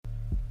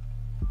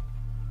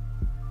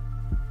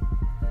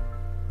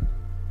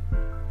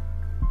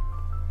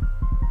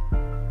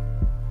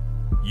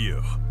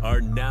You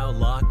are now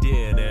locked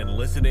in and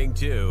listening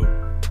to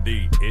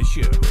The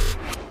Issue.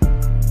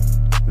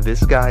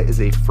 This guy is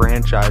a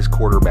franchise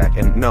quarterback,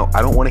 and no,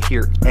 I don't want to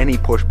hear any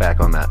pushback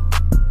on that.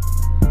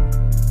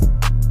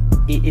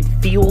 It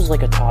feels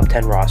like a top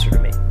 10 roster to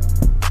me.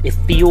 It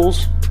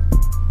feels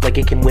like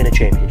it can win a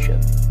championship.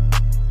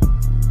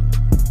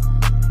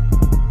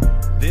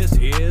 This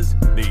is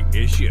The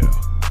Issue.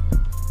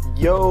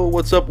 Yo,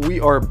 what's up?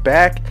 We are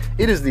back.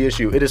 It is The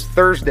Issue. It is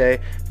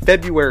Thursday,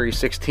 February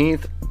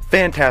 16th.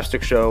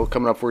 Fantastic show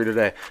coming up for you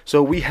today.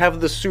 So we have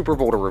the Super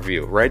Bowl to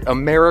review, right?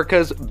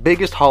 America's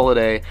biggest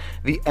holiday.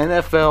 The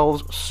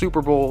NFL's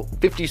Super Bowl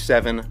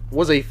 57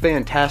 was a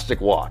fantastic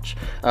watch.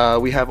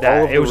 We have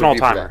all of the It was an review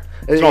for all-timer.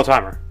 that. It's an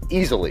all-timer.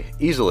 Easily.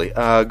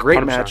 Great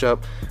 100%.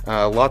 matchup.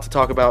 Lot to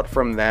talk about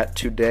from that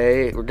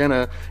today. We're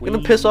gonna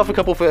piss off a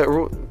couple,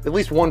 at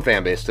least one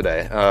fan base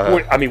today.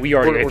 We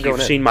already.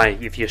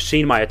 If you've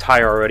seen my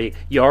attire already,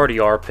 you already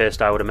are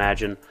pissed. I would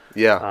imagine.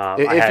 Yeah.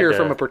 If you're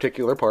from a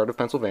particular part of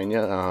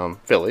Pennsylvania,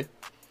 Philly.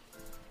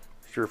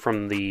 If you're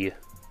from the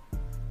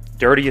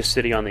dirtiest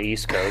city on the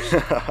East Coast,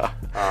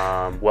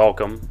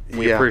 welcome.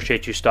 We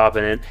appreciate you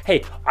stopping in.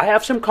 Hey, I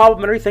have some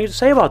complimentary things to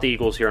say about the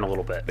Eagles here in a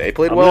little bit. They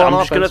played well on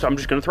offense. I'm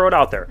just going to throw it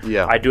out there.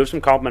 Yeah. I do have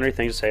some complimentary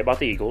things to say about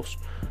the Eagles,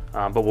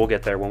 but we'll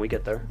get there when we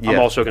get there. Yeah. I'm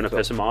also going to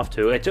piss them off,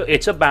 too.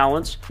 It's a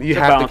balance. You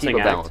have to keep a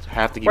balance.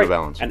 Have to keep a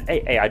balance. And,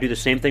 hey, I do the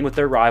same thing with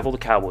their rival, the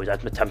Cowboys.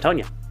 I'm telling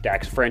you,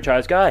 Dak's a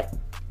franchise guy.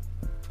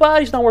 But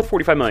he's not worth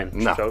 $45 million.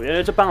 No. So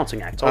it's a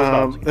balancing act. It's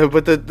always balancing.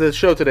 But the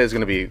show today is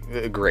going to be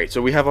great.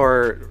 So we have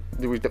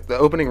the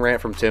opening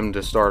rant from Tim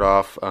to start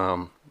off.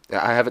 I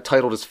have it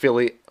titled as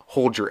Philly,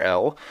 Hold Your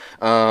L.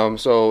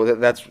 So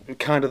that's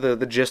kind of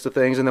the gist of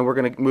things. And then we're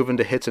going to move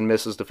into hits and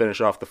misses to finish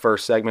off the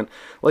first segment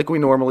like we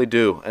normally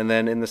do. And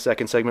then in the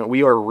second segment,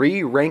 we are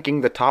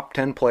re-ranking the top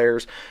 10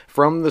 players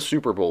from the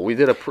Super Bowl. We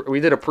did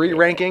a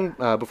pre-ranking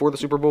before the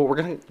Super Bowl. We're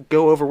going to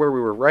go over where we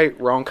were right,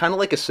 wrong, kind of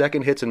like a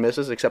second hits and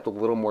misses, except a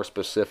little more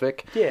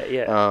specific.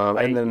 Yeah.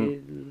 And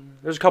then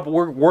there's a couple.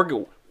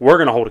 We're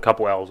going to hold a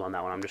couple L's on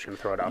that one. I'm just going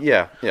to throw it out.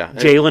 Yeah.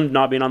 Jalen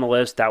not being on the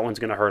list, that one's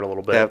going to hurt a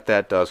little bit.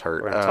 That does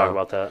hurt. We're going to talk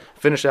about that.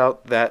 Finish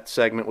out that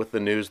segment with the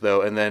news,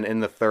 though, and then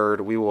in the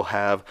third, we will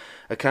have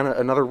a kind of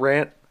another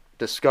rant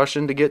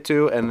discussion to get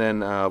to, and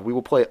then we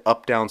will play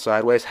up, down,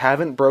 sideways.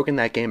 Haven't broken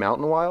that game out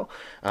in a while.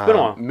 It's been a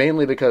while.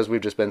 Mainly because we've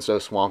just been so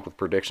swamped with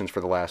predictions for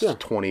the last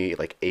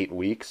 8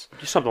 weeks.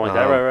 Something like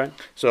that, right?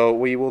 So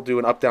we will do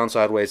an up, down,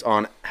 sideways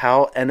on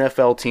how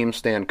NFL teams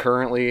stand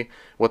currently,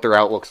 what their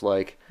outlook's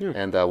like,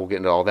 and we'll get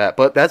into all that.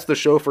 But that's the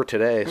show for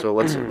today, so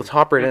let's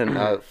hop right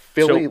in.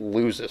 Philly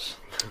loses.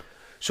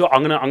 So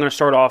I'm gonna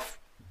start off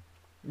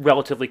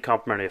relatively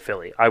complimentary of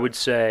Philly. I would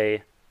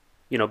say,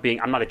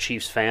 I'm not a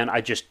Chiefs fan.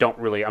 I just don't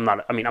really. I'm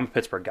a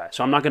Pittsburgh guy,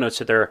 so I'm not gonna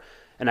sit there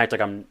and act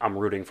like I'm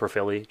rooting for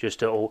Philly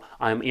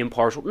I'm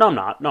impartial. No, I'm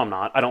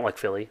not. I don't like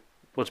Philly.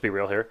 Let's be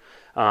real here.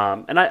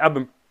 And I've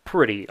been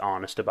pretty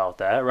honest about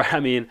that,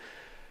 right?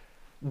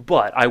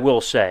 But I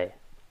will say,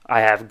 I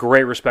have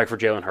great respect for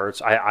Jalen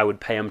Hurts. I would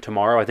pay him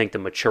tomorrow. I think the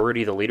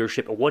maturity, the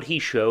leadership, what he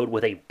showed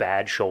with a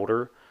bad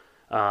shoulder,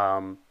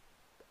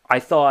 I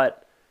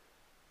thought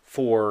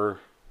for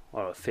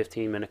a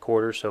 15-minute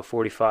quarter, so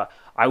 45.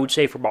 I would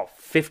say for about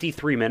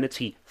 53 minutes,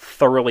 he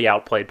thoroughly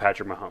outplayed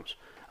Patrick Mahomes.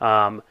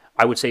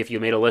 I would say if you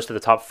made a list of the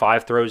top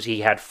 5 throws,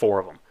 he had 4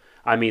 of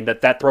them.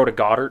 That throw to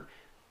Goddard,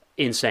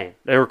 insane.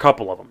 There were a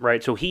couple of them,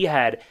 right? So he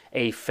had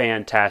a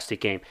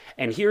fantastic game.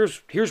 And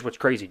here's what's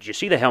crazy. Did you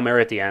see the Hail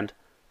Mary at the end?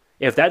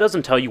 If that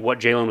doesn't tell you what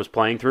Jalen was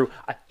playing through,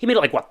 he made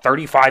it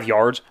 35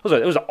 yards.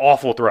 It was an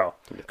awful throw.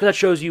 Because that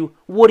shows you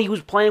what he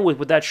was playing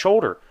with that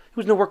shoulder. He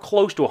was nowhere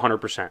close to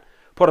 100%.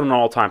 Put on an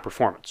all-time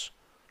performance.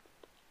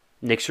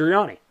 Nick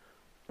Sirianni,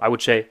 I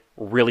would say,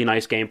 really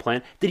nice game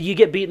plan. Did you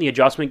get beat in the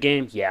adjustment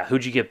game? Yeah.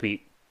 Who'd you get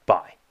beat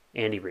by?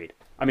 Andy Reid.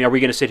 Are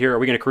we going to sit here? Are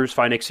we going to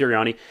crucify Nick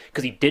Sirianni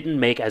because he didn't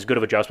make as good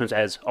of adjustments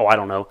as,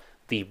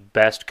 the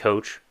best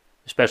coach,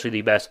 especially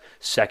the best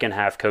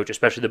second-half coach,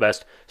 especially the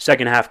best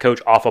second-half coach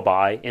off a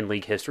bye in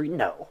league history?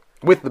 No.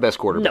 With the best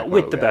quarterback. No,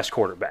 with the best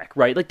quarterback,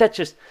 right? That's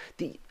just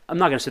I'm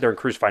not going to sit there and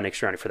crucify Nick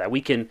Sirianni for that.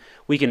 We can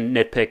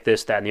nitpick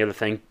this, that, and the other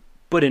thing,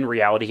 but in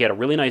reality, he had a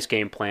really nice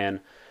game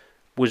plan,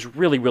 was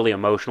really, really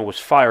emotional, was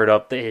fired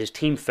up. His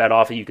team fed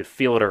off it. You could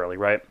feel it early,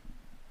 right?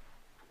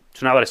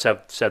 So now that I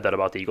said that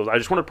about the Eagles, I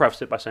just want to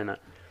preface it by saying that.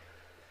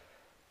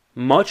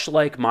 Much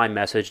like my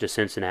message to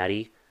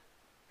Cincinnati,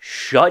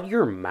 shut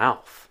your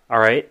mouth, all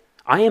right?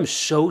 I am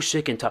so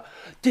sick and tired.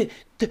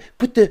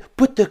 But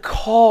the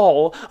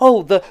call,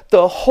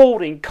 the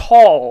holding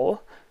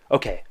call.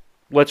 Okay,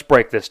 let's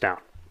break this down.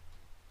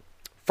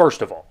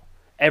 First of all,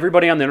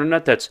 everybody on the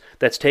internet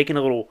that's taking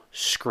a little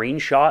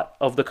screenshot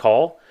of the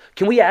call,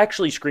 can we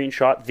actually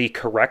screenshot the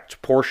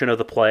correct portion of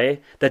the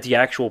play that the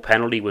actual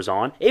penalty was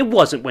on? It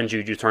wasn't when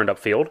Juju turned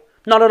upfield.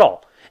 Not at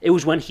all. It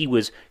was when he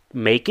was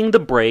making the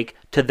break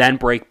to then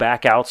break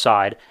back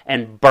outside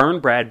and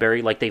burn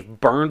Bradbury like they've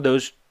burned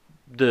the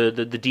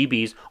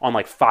DBs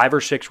on 5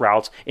 or 6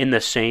 routes in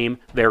the same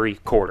very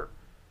quarter.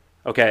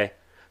 Okay?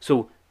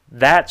 So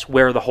That's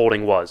where the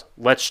holding was.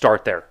 Let's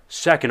start there.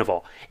 Second of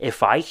all,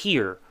 if I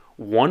hear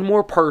one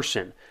more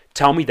person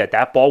tell me that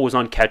that ball was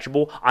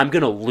uncatchable, I'm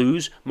going to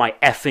lose my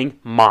effing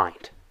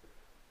mind.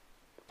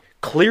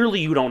 Clearly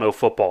you don't know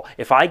football.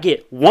 If I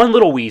get one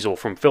little weasel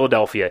from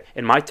Philadelphia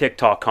in my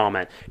TikTok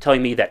comment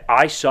telling me that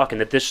I suck and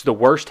that this is the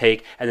worst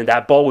take and that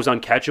that ball was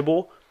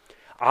uncatchable,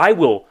 I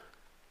will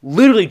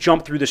literally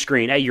jump through the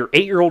screen at your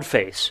 8-year-old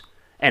face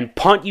and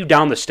punt you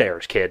down the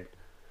stairs, kid.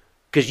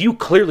 Because you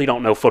clearly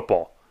don't know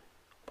football.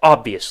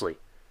 Obviously.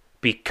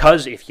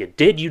 Because if you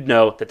did, you'd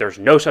know that there's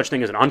no such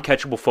thing as an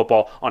uncatchable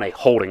football on a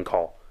holding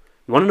call.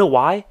 You want to know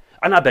why?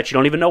 And I bet you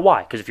don't even know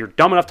why. Because if you're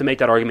dumb enough to make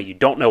that argument, you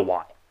don't know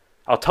why.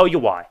 I'll tell you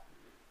why.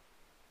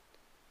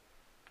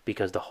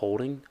 Because a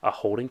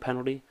holding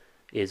penalty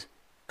is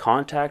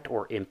contact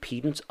or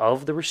impedance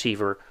of the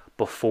receiver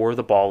before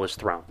the ball is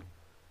thrown.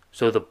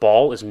 So the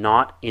ball is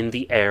not in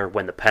the air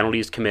when the penalty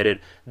is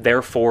committed.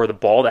 Therefore, the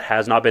ball that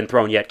has not been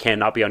thrown yet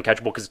cannot be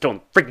uncatchable because it's still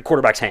in the freaking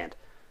quarterback's hand.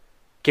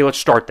 Okay, let's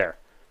start there.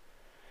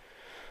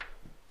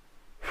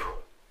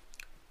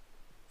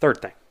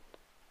 Third thing.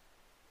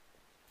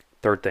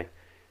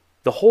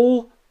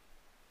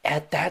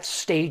 At that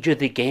stage of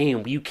the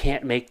game, you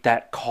can't make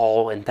that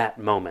call in that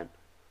moment.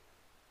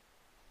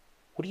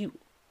 What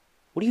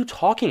are you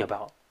talking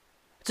about?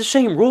 It's the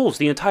same rules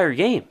the entire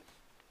game.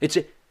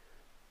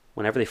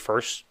 Whenever they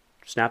first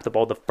snap the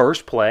ball, the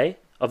first play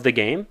of the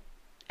game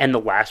and the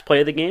last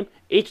play of the game,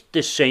 it's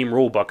the same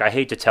rule book. I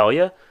hate to tell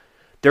you.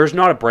 There's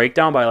not a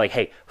breakdown by like,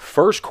 hey,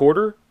 first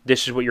quarter,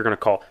 this is what you're going to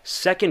call.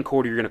 Second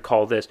quarter, you're going to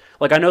call this.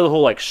 Like, I know the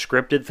whole like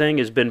scripted thing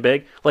has been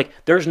big. Like,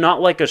 there's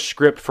not like a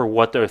script for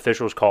what the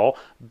officials call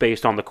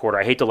based on the quarter.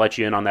 I hate to let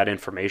you in on that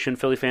information,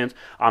 Philly fans.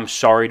 I'm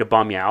sorry to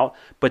bum you out,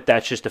 but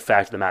that's just a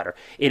fact of the matter.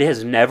 It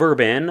has never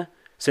been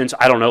since,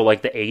 I don't know,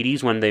 like the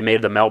 80s when they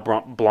made the Mel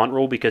Blount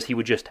rule because he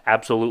would just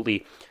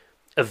absolutely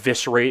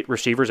eviscerate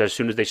receivers as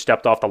soon as they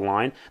stepped off the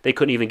line. They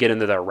couldn't even get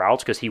into their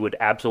routes because he would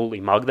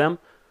absolutely mug them.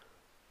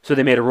 So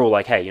they made a rule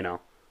like, hey, you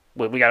know,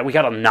 we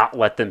got to not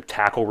let them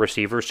tackle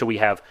receivers so we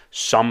have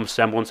some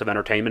semblance of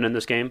entertainment in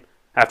this game.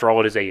 After all,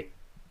 it is a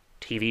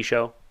TV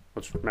show.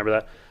 Let's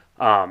remember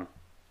that.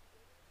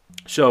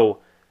 So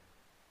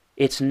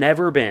it's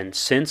never been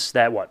since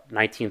that,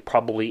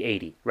 probably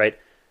 80, right?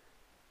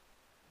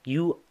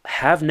 You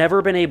have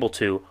never been able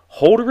to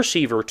hold a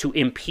receiver to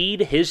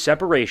impede his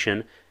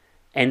separation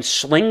and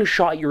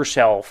slingshot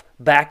yourself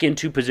back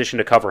into position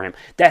to cover him.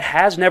 That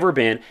has never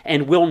been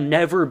and will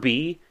never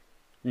be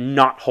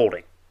not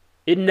holding.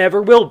 It never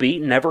will be,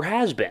 never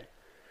has been.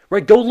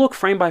 Right? Go look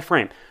frame by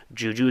frame.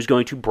 Juju is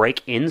going to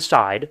break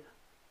inside,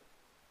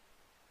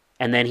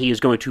 and then he is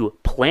going to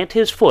plant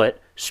his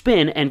foot,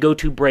 spin, and go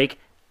to break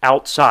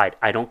outside.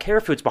 I don't care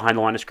if it's behind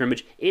the line of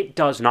scrimmage. It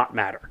does not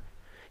matter.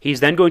 He's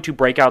then going to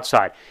break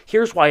outside.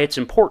 Here's why it's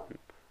important,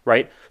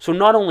 right? So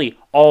not only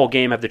all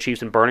game have the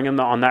Chiefs been burning him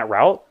on that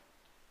route,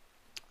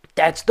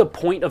 that's the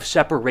point of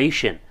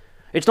separation.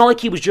 It's not like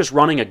he was just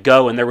running a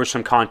go and there was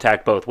some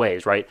contact both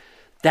ways, right?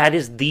 That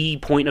is the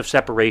point of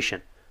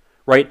separation,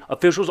 right?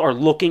 Officials are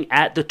looking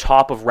at the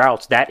top of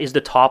routes. That is the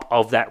top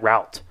of that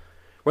route,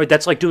 right?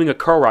 That's like doing a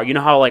curl route. You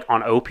know how like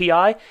on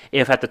OPI,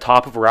 if at the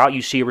top of a route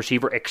you see a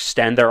receiver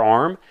extend their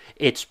arm,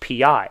 it's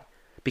PI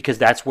because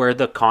that's where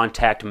the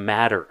contact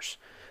matters.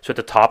 So at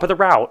the top of the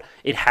route,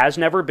 it has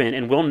never been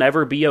and will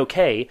never be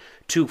okay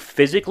to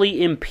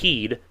physically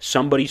impede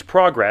somebody's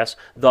progress,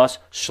 thus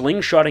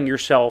slingshotting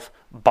yourself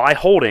by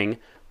holding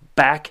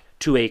back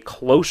to a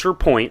closer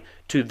point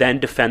to then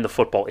defend the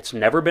football. It's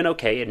never been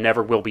okay. It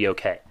never will be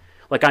okay.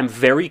 Like, I'm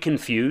very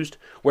confused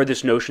where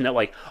this notion that,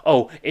 like,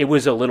 oh, it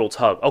was a little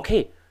tug.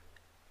 Okay,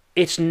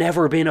 it's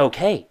never been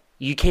okay.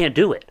 You can't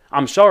do it.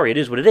 I'm sorry. It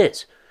is what it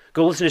is.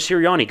 Go listen to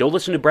Sirianni. Go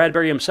listen to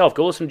Bradbury himself.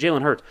 Go listen to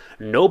Jalen Hurts.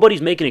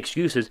 Nobody's making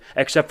excuses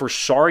except for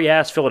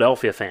sorry-ass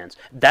Philadelphia fans.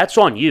 That's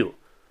on you.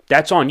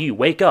 That's on you.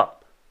 Wake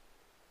up.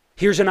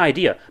 Here's an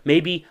idea.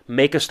 Maybe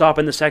make a stop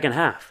in the second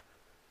half.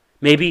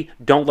 Maybe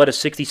don't let a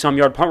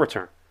 60-some-yard punt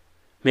return.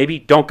 Maybe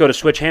don't go to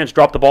switch hands,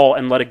 drop the ball,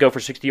 and let it go for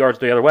 60 yards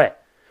the other way.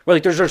 Well,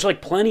 like, there's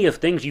like plenty of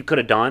things you could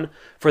have done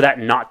for that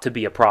not to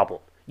be a problem.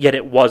 Yet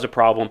it was a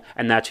problem,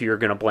 and that's who you're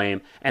going to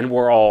blame. And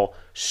we're all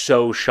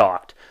so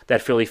shocked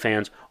that Philly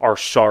fans are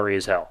sorry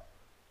as hell.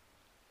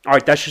 All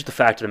right, that's just the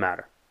fact of the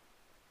matter.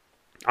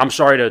 I'm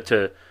sorry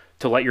to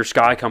let your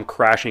sky come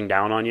crashing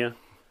down on you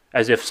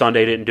as if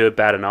Sunday didn't do it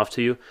bad enough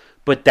to you,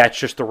 but that's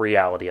just the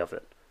reality of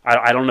it.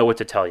 I don't know what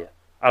to tell you.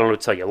 I don't know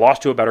what to tell you.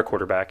 Lost to a better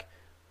quarterback,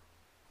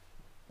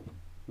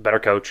 better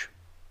coach,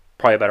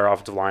 probably a better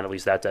offensive line, at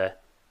least that day.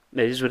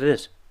 It is what it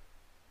is.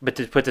 But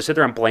to sit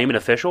there and blame an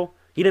official,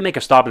 he didn't make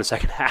a stop in the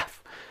second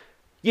half.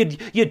 You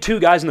had two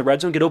guys in the red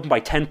zone get open by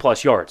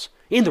 10-plus yards.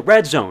 In the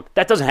red zone.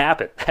 That doesn't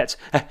happen.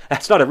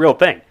 That's not a real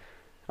thing.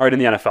 All right, in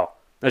the NFL.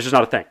 That's just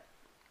not a thing.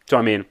 So,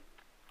 I mean,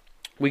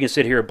 we can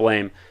sit here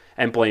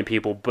and blame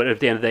people, but at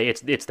the end of the day,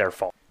 it's their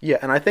fault. Yeah,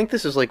 and I think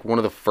this is like one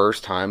of the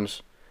first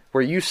times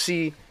where you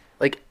see,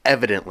 like,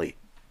 evidently,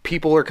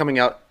 people are coming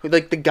out,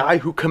 like the guy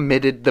who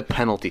committed the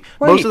penalty.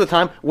 Right. Most of the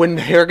time, when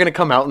they're going to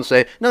come out and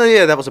say, no,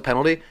 yeah, that was a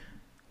penalty,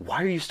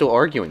 why are you still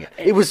arguing it?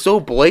 It was so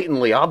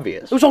blatantly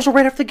obvious. It was also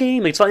right after the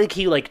game. It's like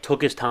he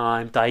took his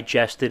time,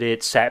 digested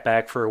it, sat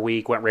back for a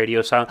week, went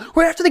radio silent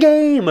right after the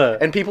game.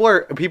 And people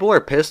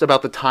are pissed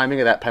about the timing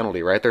of that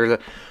penalty, right?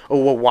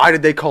 Well, why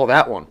did they call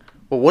that one?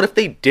 Well, what if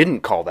they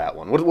didn't call that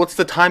one? What's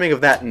the timing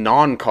of that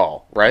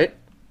non-call, right?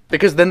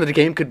 Because then the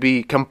game could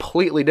be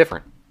completely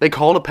different. They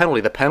called a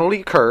penalty. The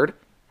penalty occurred.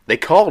 They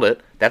called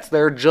it. That's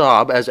their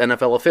job as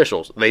NFL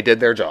officials. They did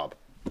their job.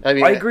 I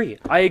mean, I agree.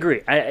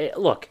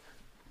 Look,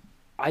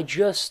 I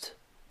just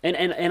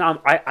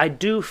I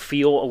do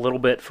feel a little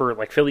bit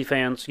for Philly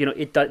fans.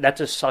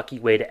 That's a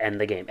sucky way to end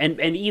the game. And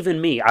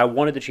even me, I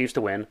wanted the Chiefs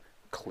to win,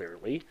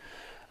 clearly,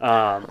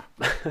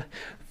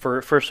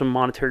 for some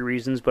monetary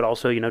reasons, but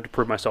also to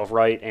prove myself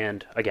right,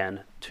 and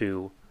again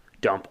to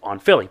dump on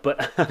Philly.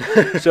 But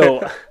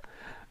so,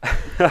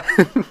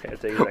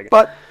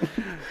 but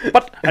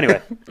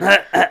anyway,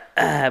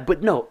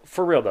 but no,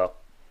 for real though.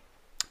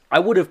 I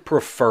would have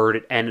preferred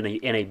it end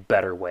in a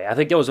better way. I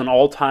think there was an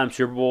all-time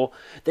Super Bowl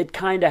that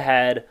kind of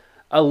had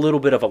a little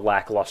bit of a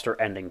lackluster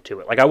ending to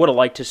it. I would have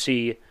liked to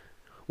see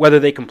whether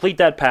they complete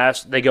that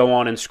pass, they go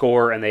on and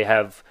score, and they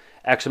have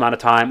X amount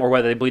of time, or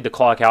whether they bleed the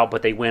clock out,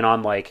 but they win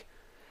on,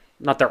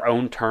 not their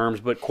own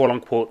terms, but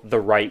quote-unquote the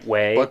right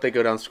way. But they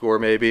go down score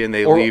maybe, and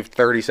they leave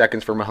 30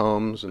 seconds for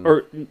Mahomes.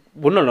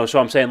 No. So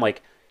I'm saying,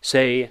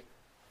 say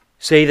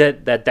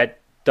that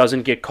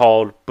doesn't get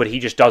called, but he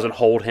just doesn't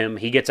hold him.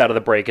 He gets out of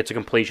the break. It's a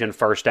completion,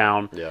 first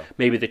down. Yeah.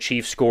 Maybe the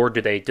Chiefs scored.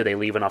 Do they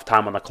leave enough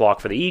time on the clock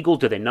for the Eagles?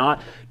 Do they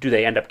not? Do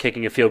they end up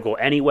kicking a field goal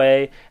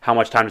anyway? How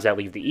much time does that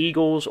leave the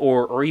Eagles?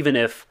 Or even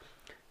if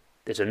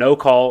there's a no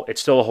call,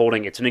 it's still a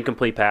holding, it's an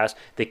incomplete pass,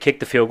 they kick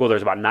the field goal,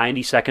 there's about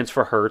 90 seconds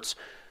for Hurts.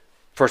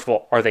 First of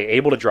all, are they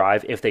able to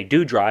drive? If they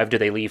do drive, do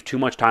they leave too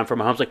much time for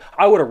Mahomes?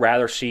 I would have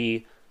rather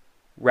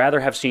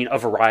have seen a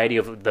variety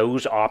of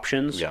those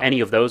options, any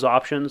of those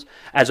options,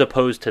 as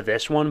opposed to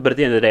this one. But at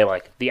the end of the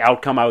day, the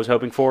outcome I was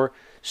hoping for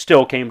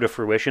still came to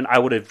fruition. I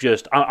would have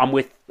I'm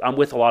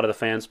with a lot of the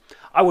fans.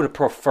 I would have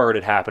preferred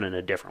it happen in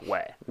a different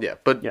way. Yeah,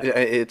 but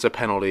it's a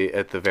penalty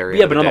at the very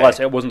end of but the nonetheless,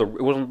 day. it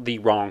wasn't the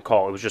wrong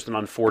call. It was just an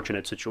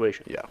unfortunate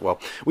situation. Yeah, well,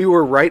 we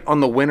were right on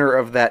the winner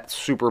of that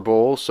Super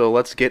Bowl, so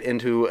let's get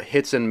into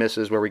hits and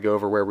misses where we go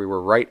over where we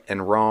were right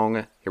and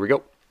wrong. Here we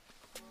go.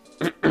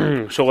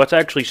 So let's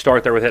actually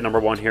start there with hit number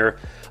one here.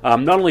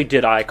 Not only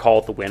did I call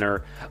it the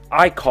winner,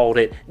 I called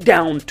it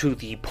down to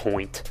the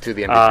point. To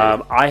the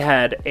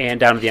MVP. And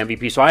down to the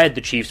MVP. So I had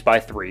the Chiefs by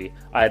 3.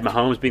 I had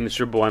Mahomes being the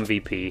Super Bowl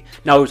MVP.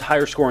 Now, it was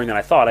higher scoring than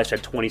I thought. I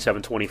said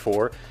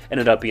 27-24.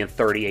 Ended up being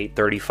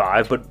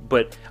 38-35.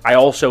 But I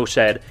also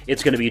said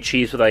it's going to be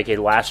Chiefs with a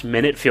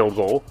last-minute field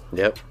goal.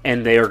 Yep.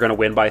 And they are going to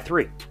win by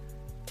 3.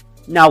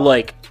 Now,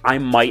 I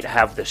might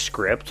have the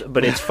script,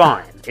 but it's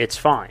fine. It's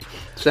fine.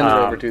 Send it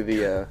over to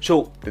the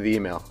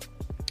email.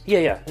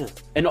 Yeah.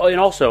 And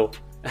also,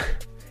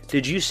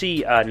 did you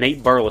see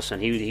Nate Burleson?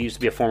 He used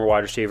to be a former wide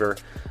receiver.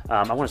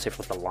 I want to say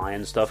for the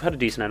Lions stuff. Had a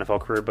decent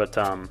NFL career, but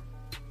I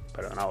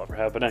don't know I'll ever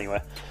have. But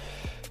anyway,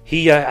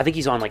 I think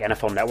he's on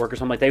NFL Network or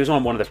something like that. He was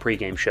on one of the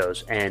pregame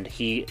shows, and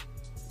he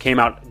came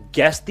out,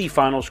 guessed the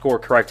final score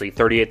correctly,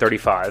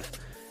 38-35.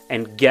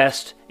 And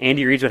guessed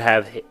Andy Reid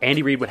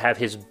would have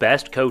his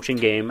best coaching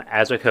game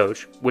as a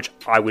coach, which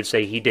I would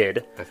say he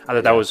did. I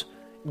thought that was,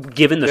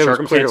 given the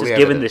circumstances,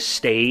 given the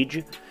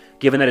stage,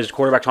 given that his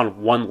quarterback's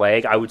on one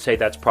leg, I would say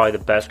that's probably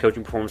the best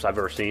coaching performance I've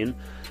ever seen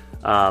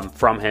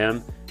from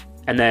him.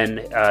 And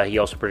then he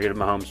also predicted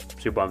Mahomes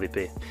Super Bowl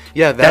MVP.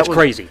 Yeah, that's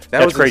crazy.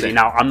 That's crazy. Insane.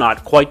 Now, I'm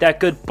not quite that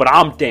good, but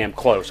I'm damn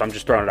close. I'm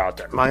just throwing it out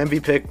there. My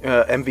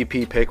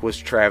MVP pick was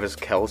Travis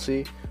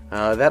Kelce.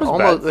 That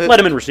almost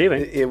let him in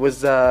receiving. It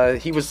was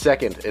he was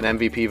second in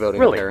MVP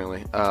voting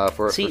apparently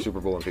for Super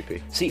Bowl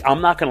MVP. See,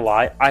 I'm not gonna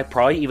lie. I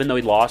probably, even though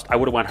he lost, I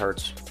would have went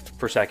Hurts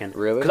for second.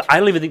 Really? Because I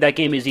don't even think that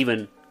game is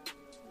even.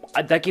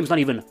 That game's not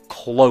even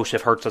close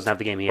if Hurts doesn't have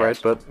the game he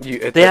has. Right,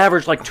 but they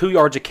averaged 2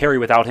 yards a carry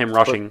without him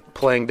rushing.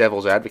 Playing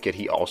devil's advocate,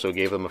 he also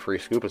gave them a free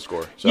scoop and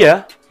score.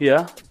 So.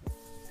 Yeah.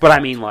 But I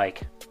mean,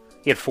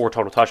 he had 4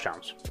 total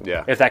touchdowns.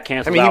 Yeah. If that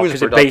cancels out,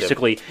 because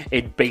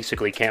it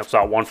basically cancels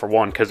out 1 for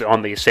 1 because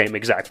on the same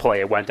exact play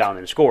it went down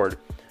and scored.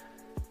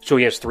 So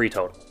he has 3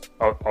 total.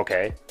 Oh,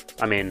 okay.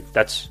 I mean,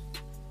 that's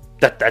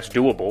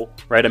doable,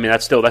 right? I mean,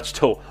 that's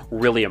still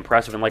really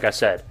impressive. And like I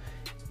said,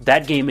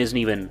 that game isn't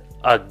even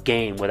a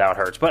game without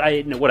Hurts.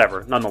 But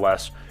whatever.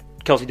 Nonetheless,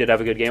 Kelce did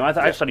have a good game. I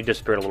just thought he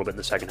disappeared a little bit in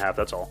the second half.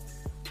 That's all.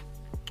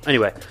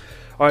 Anyway.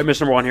 All right,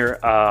 miss number one here.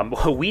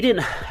 We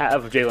didn't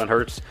have Jalen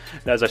Hurts,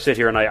 as I sit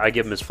here and I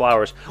give him his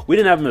flowers. We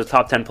didn't have him as a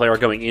top 10 player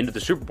going into the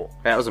Super Bowl.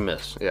 That was a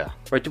miss, yeah.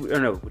 Right?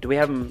 Do we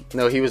have him?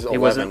 No, he was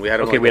 11. We had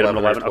him we had him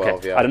 11. 12,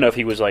 okay. Yeah. I don't know if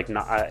he was I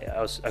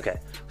was okay.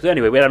 So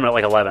anyway, we had him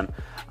at 11.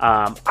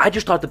 I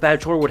just thought the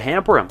bad shoulder would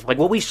hamper him.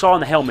 What we saw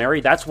in the Hail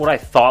Mary, that's what I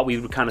thought we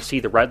would kind of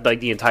see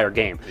the entire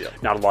game. Yeah.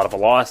 Not a lot of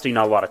velocity,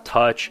 not a lot of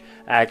touch.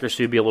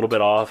 Accuracy would be a little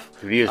bit off.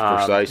 He is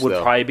precise,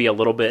 would probably be a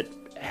little bit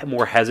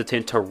more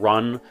hesitant to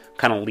run,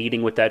 kind of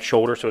leading with that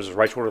shoulder. So his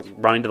right shoulder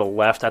running to the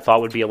left, I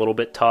thought would be a little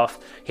bit tough.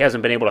 He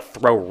hasn't been able to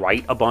throw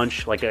right a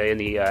bunch in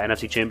the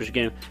NFC Championship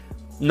game.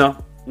 No,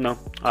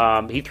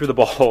 No. He threw the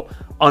ball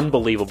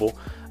unbelievable.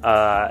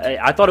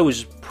 I thought it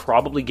was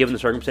probably, given the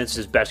circumstances,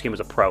 his best game as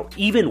a pro,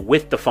 even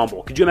with the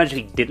fumble. Could you imagine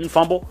if he didn't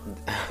fumble?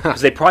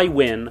 Because they probably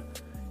win.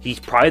 He's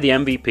probably the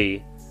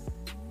MVP,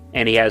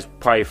 and he has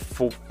probably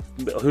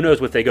who knows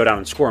if they go down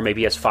and score?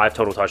 Maybe he has 5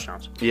 total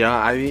touchdowns. Yeah,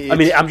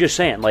 I'm just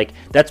saying, like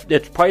that's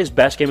probably his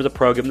best game as a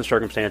pro, given the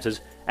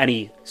circumstances, and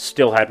he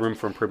still had room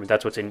for improvement.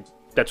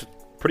 That's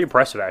pretty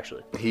impressive,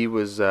 actually.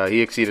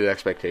 He exceeded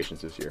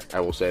expectations this year. I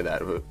will say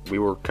that. We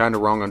were kind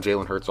of wrong on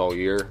Jalen Hurts all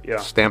year. Yeah.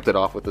 Stamped it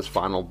off with this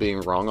final being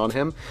wrong on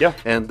him. Yeah.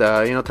 And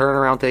turn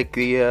around, take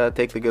the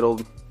good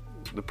old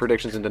the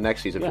predictions into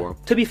next season for him.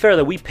 To be fair,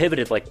 though, we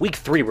pivoted like week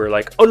 3. We were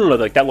like, oh no,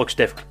 like that looks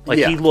different. Like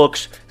he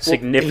looks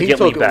significantly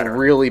he took better.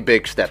 Really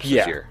big steps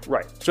this year.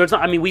 Right. So it's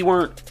not. I mean, we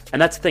weren't.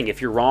 And that's the thing.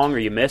 If you're wrong or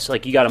you miss,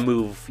 like you got to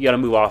move. You got to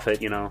move off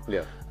it. You know.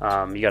 Yeah.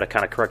 You got to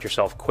kind of correct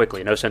yourself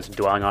quickly. No sense in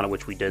dwelling on it,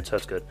 which we did. So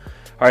that's good.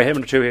 All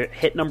right,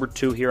 hit number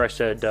 2 here. I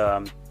said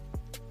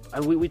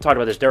we talked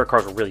about this. Derek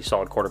Carr's a really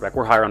solid quarterback.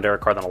 We're higher on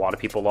Derek Carr than a lot of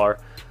people are.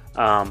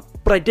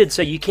 But I did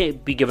say you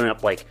can't be giving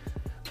up like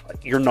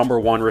your number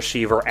 1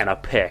 receiver and a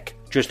pick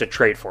just to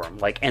trade for him,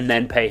 and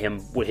then pay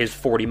him with his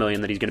 $40 million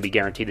that he's going to be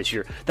guaranteed this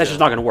year. That's just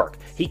not going to work.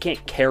 He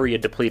can't carry a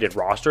depleted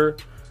roster,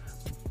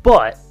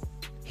 but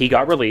he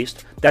got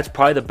released. That's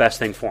probably the best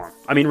thing for him.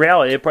 I mean,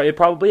 reality, it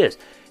probably is.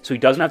 So he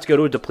doesn't have to go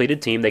to a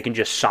depleted team. They can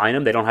just sign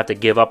him. They don't have to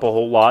give up a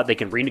whole lot. They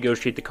can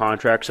renegotiate the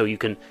contract so you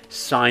can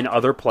sign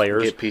other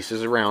players. Get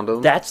pieces around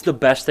him. That's the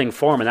best thing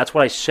for him, and that's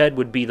what I said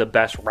would be the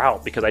best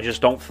route, because I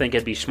just don't think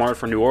it'd be smart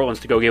for New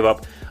Orleans to go give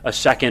up a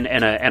second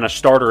and a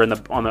starter in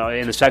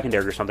the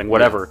secondary or something,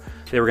 whatever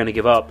they were going to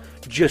give up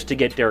just to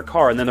get Derek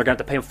Carr, and then they're going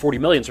to have to pay him $40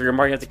 million, so you're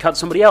going to have to cut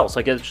somebody else.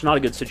 Like, it's not a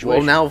good situation.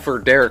 Well, now for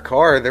Derek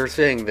Carr, they're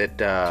saying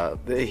that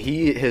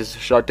he has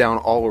shut down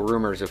all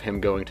rumors of him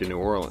going to New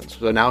Orleans.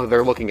 So now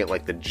they're looking at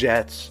like the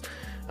Jets.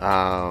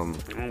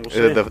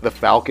 The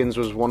Falcons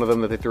was one of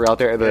them that they threw out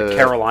there.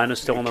 Carolina's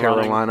still in the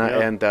Carolina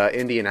running. And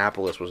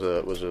Indianapolis was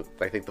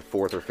I think the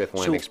 4th or 5th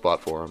landing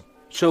spot for him.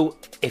 So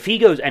if he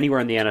goes anywhere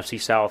in the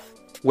NFC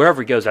South,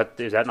 wherever he goes,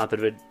 is that not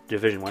the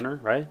division winner,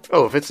 right?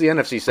 Oh, if it's the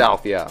NFC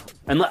South, yeah.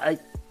 And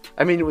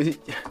I mean,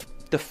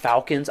 the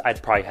Falcons,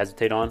 I'd probably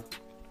hesitate on.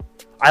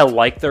 I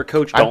like their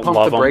coach. Don't pump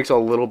love the him. brakes a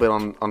little bit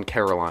on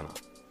Carolina.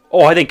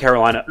 Oh, I think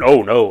Carolina.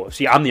 Oh no.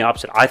 See, I'm the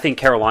opposite. I think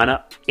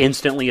Carolina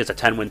instantly is a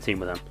 10-win team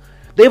with them.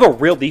 They have a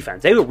real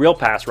defense. They have a real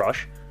pass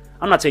rush.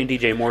 I'm not saying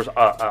DJ Moore's a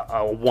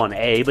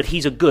 1A, but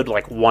he's a good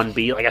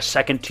 1B, like a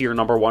second-tier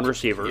number 1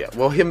 receiver. Yeah,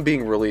 well, him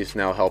being released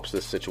now helps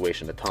this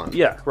situation a ton.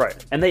 Yeah,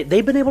 right. And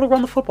they've been able to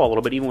run the football a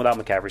little bit even without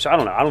McCaffrey. So I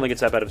don't know. I don't think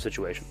it's that bad of a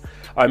situation.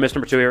 All right, miss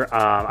number 2 here.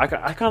 I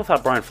kind of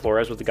thought Brian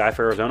Flores was the guy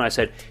for Arizona. I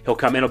said he'll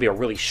come in, he'll be a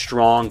really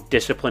strong,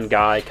 disciplined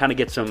guy, kind of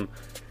get some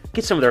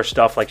of their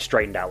stuff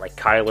straightened out, like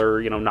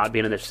Kyler, not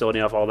being in the facility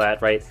enough, all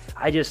that, right?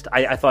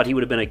 I thought he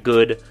would have been a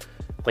good,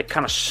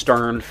 kind of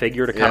stern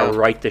figure to kind of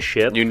right the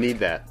ship. You need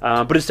that.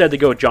 But instead they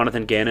go with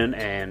Jonathan Gannon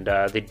and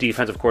the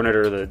defensive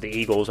coordinator of the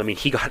Eagles. I mean,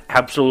 he got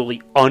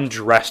absolutely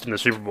undressed in the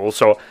Super Bowl,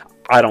 so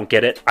I don't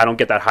get it. I don't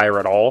get that hire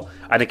at all.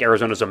 I think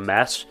Arizona's a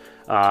mess.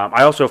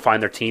 I also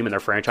find their team and their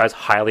franchise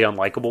highly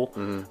unlikable.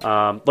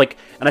 Mm-hmm.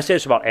 And I say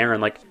this about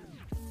Aaron,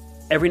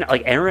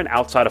 Aaron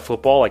outside of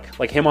football,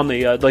 like him on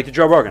the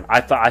Joe Rogan.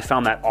 I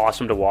found that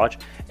awesome to watch.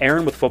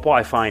 Aaron with football,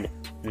 I find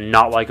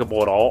not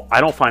likable at all. I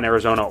don't find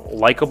Arizona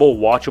likable,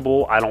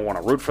 watchable. I don't want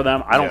to root for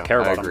them. I don't care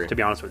about them, to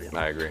be honest with you.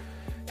 I agree.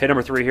 Hit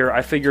number 3 here.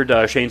 I figured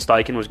Shane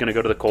Steichen was going to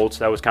go to the Colts.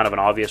 That was kind of an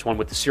obvious one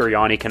with the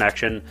Sirianni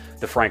connection,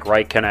 the Frank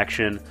Reich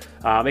connection.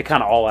 It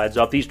kind of all adds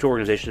up. These two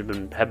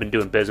organizations have been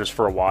doing business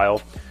for a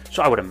while,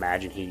 so I would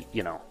imagine he,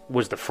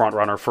 was the front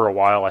runner for a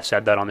while. I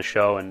said that on the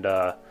show, and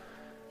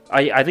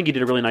I think he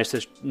did a really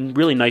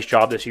nice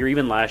job this year.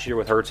 Even last year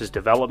with Hurts'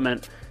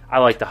 development, I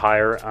like the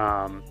hire.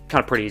 Kind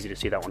of pretty easy to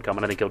see that one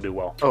coming. I think he'll do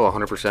well. Oh,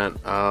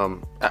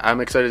 100%.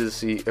 I'm excited to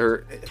see,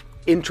 or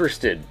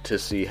interested to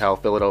see how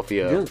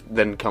Philadelphia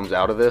then comes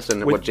out of this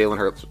and what Jalen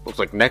Hurts looks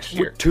like next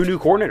year. With 2 new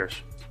coordinators.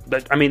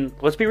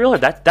 Let's be real.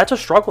 That's a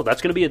struggle.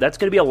 That's gonna be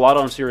a lot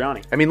on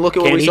Sirianni. I mean, look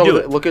at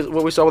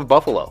what we saw with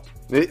Buffalo.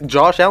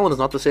 Josh Allen is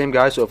not the same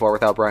guy so far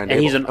without Brian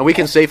Dable, and we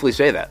can safely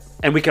say that.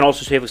 And we can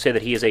also safely say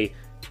that he is a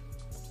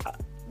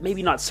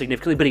maybe not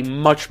significantly, but a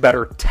much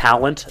better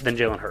talent than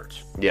Jalen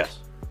Hurts. Yes,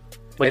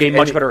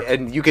 much better,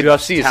 and you can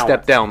see a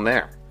step down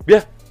there.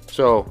 Yeah.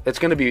 So it's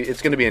gonna be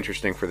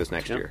interesting for this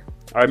next year.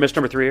 All right, miss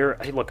number 3 here.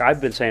 Hey, look, I've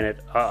been saying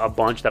it a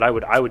bunch that I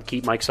would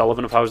keep Mike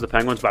Sullivan if I was the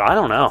Penguins, but I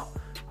don't know.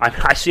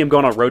 I see him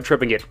going on a road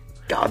trip and get.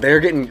 God, they're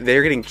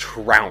getting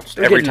trounced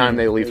every time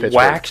they leave Pittsburgh.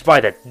 Waxed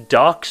by the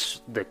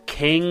Ducks, the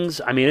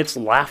Kings. I mean, it's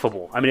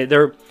laughable. I mean,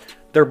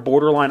 they're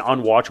borderline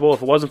unwatchable.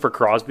 If it wasn't for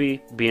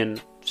Crosby being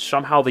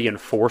somehow the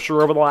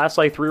enforcer over the last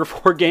 3 or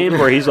 4 games,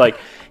 where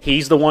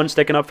he's the one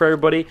sticking up for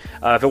everybody.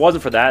 If it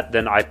wasn't for that,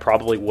 then I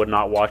probably would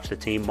not watch the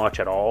team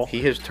much at all.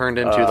 He has turned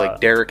into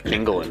Derek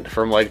England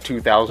from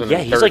 2013.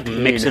 Yeah, he's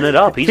mixing it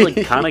up.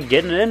 He's kind of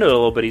getting into it a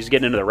little bit. He's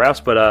getting into the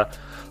refs, but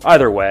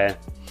either way,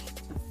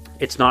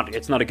 it's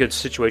not a good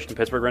situation in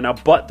Pittsburgh right now,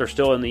 but they're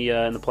still in the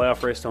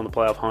playoff race, still in the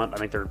playoff hunt. I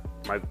think they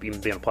might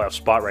even be in a playoff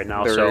spot right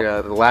now.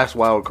 They're the last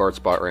wild card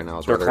spot right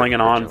now. They're clinging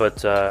on,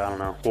 but I don't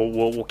know.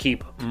 We'll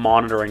keep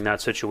monitoring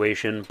that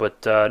situation.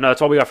 But no,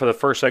 that's all we got for the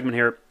first segment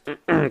here.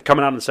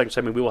 Coming out in the second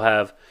segment, we will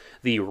have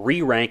the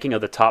re-ranking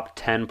of the top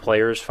 10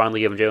 players.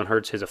 Finally giving Jalen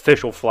Hurts his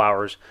official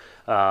flowers.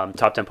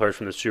 Top 10 players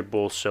from the Super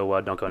Bowl.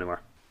 So don't go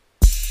anywhere.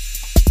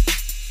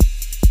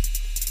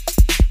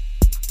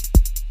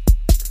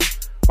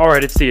 All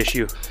right, it's the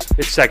issue.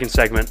 It's second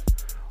segment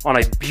on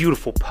a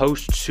beautiful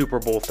post-Super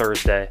Bowl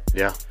Thursday.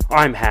 Yeah.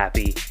 I'm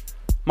happy.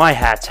 My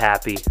hat's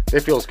happy.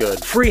 It feels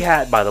good. Free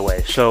hat, by the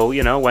way. So,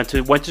 went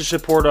to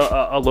support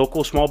a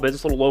local small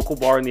business, little local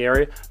bar in the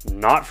area.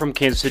 Not from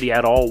Kansas City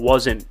at all.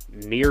 Wasn't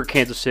near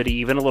Kansas City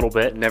even a little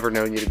bit. Never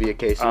known you to be a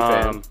KC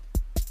fan.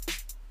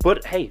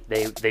 But, hey,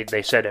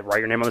 they said, write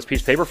your name on this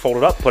piece of paper, fold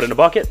it up, put it in a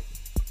bucket.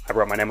 I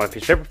wrote my name on a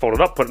piece of paper, folded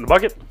it up, put it in a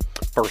bucket.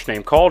 First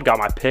name called, got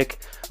my pick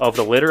of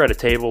the litter at a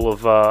table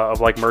of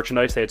like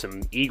merchandise. They had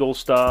some Eagle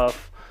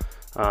stuff,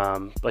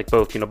 like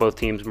both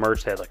teams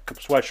merch. They had like a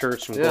couple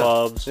sweatshirts, some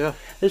gloves. Yeah.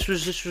 This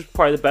was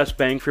probably the best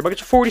bang for your buck.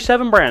 It's a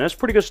 47 brand. That's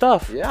pretty good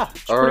stuff. Yeah,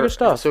 it's pretty good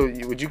stuff. So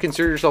would you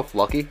consider yourself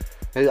lucky?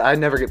 I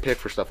never get picked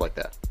for stuff like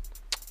that.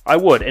 I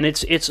would, and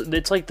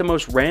it's like the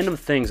most random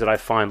things that I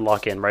find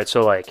luck in, right?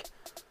 So like,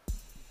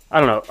 I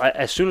don't know.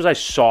 As soon as I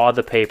saw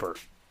the paper,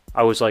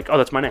 I was like, oh,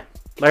 that's my name.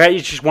 Like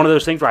it's just one of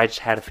those things where I just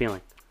had a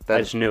feeling. I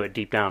just knew it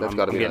deep down. I'm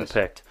getting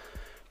picked.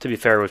 To be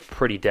fair, it was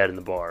pretty dead in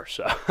the bar,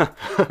 so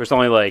there's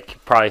only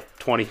like probably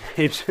 20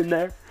 names in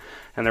there,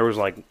 and there was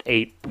like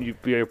 8.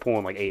 You're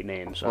pulling like 8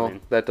 names. Well,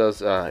 that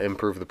does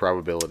improve the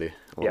probability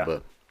a little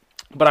bit.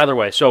 But either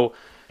way, so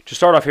to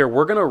start off here,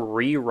 we're gonna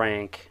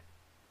re-rank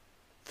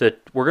the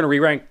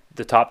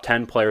top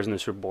 10 players in the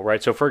Super Bowl,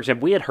 right? So for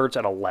example, we had Hurts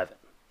at 11.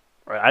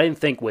 Right? I didn't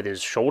think with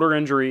his shoulder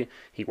injury,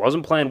 he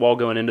wasn't playing well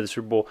going into the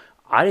Super Bowl.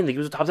 I didn't think he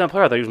was a top 10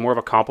 player. I thought he was more of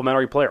a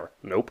complimentary player.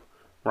 Nope.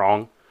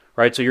 Wrong.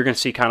 Right? So you're going to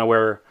see kind of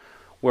where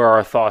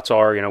our thoughts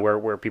are,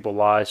 where people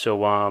lie.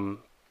 So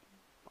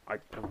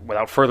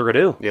without further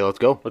ado. Yeah, let's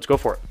go. Let's go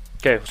for it.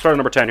 Okay, we'll start at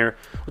number 10 here.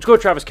 Let's go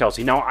with Travis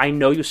Kelce. Now, I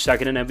know you're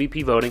second in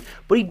MVP voting,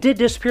 but he did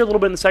disappear a little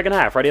bit in the second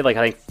half, right? He had I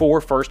think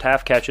 4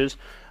 first-half catches,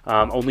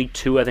 only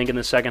 2, I think, in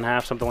the second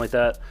half, something like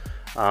that.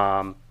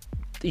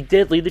 He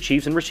did lead the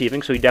Chiefs in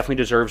receiving, so he definitely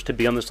deserves to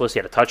be on this list. He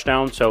had a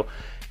touchdown, so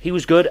he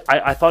was good.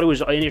 I thought it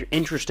was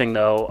interesting,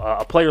 though,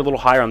 a player a little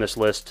higher on this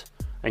list,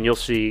 and you'll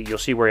see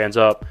where he ends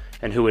up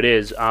and who it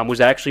is, was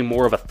actually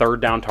more of a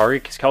third down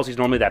target, because Kelsey's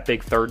normally that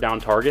big third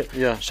down target.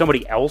 Yeah.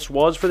 Somebody else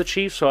was for the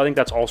Chiefs, so I think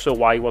that's also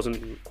why he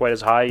wasn't quite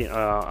as high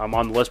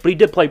on the list. But he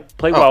did play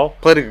well.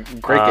 Played a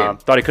great game.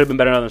 Thought he could have been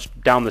better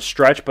down the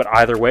stretch, but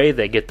either way,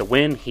 they get the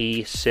win.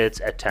 He sits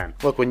at 10.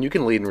 Look, when you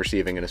can lead in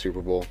receiving in a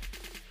Super Bowl,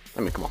 I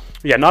mean, come on.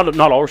 Yeah, not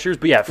all receivers,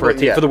 but yeah, for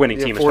the winning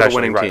team, for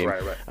especially. The winning team.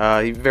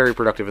 Right. He very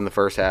productive in the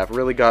first half.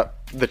 Really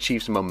got the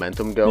Chiefs'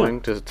 momentum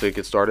going to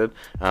get started.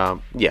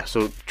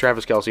 So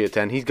Travis Kelce at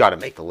 10, he's got to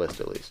make the list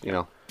at least,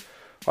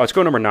 Let's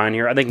go number 9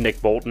 here. I think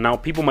Nick Bolton. Now,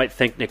 people might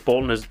think Nick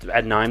Bolton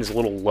at 9 is a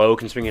little low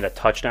considering he had a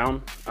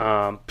touchdown.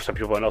 Some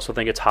people might also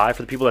think it's high.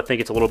 For the people that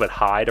think it's a little bit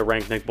high to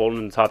rank Nick Bolton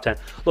in the top 10,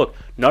 look,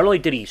 not only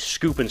did he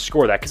scoop and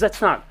score that, because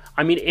that's not,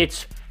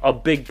 it's a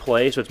big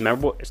play, so it's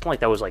memorable. It's not like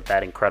that was like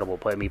that incredible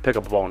play. I mean, you pick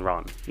up a ball and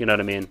run. You know what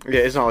I mean?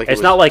 Yeah,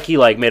 it's not like he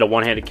made a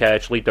one-handed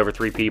catch, leaped over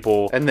 3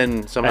 people, and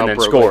then somehow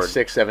broke scored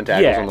 6-7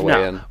 tackles on the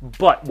way in.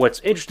 But what's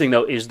interesting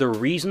though is the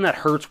reason that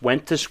Hurts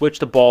went to switch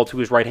the ball to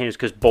his right hand is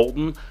because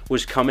Bolton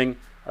was coming.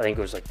 I think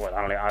it was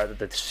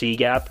the C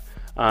gap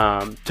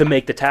to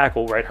make the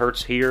tackle. Right,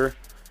 Hurts here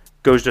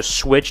goes to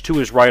switch to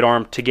his right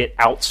arm to get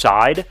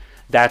outside.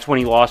 That's when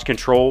he lost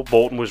control.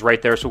 Bolton was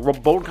right there, so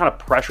Bolton kind of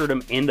pressured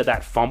him into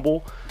that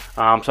fumble.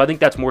 So I think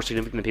that's more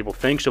significant than people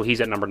think. So he's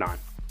at number 9.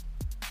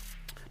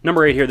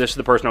 Number 8 here. This is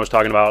the person I was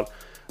talking about.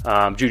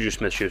 Juju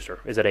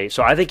Smith-Schuster is at 8.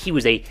 So I think he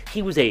was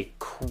a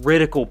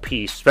critical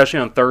piece, especially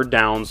on third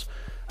downs,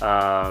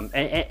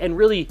 and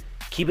really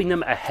keeping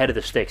them ahead of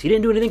the sticks. He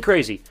didn't do anything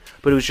crazy,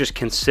 but it was just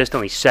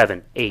consistently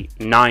 7, 8,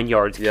 9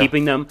 yards,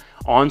 keeping them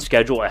on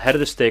schedule, ahead of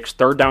the sticks,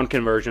 third down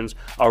conversions,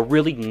 a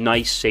really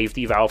nice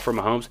safety valve for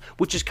Mahomes,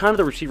 which is kind of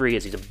the receiver he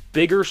is. He's a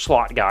bigger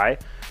slot guy,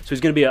 so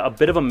he's going to be a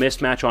bit of a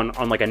mismatch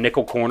on like a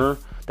nickel corner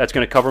that's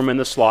going to cover him in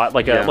the slot,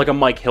 like a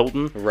Mike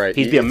Hilton. Right.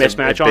 He'd be a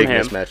mismatch on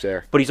him. Mismatch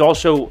there. But he's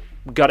also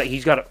got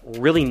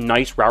really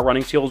nice route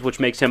running skills, which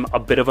makes him a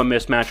bit of a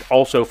mismatch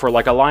also for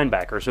like a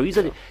linebacker. So he's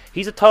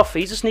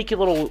a sneaky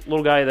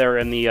little guy there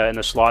in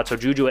the slot. So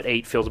Juju at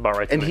 8 feels about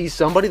right to me. And he's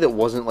somebody that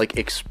wasn't like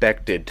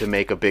expected to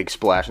make a big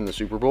splash in the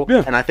Super Bowl.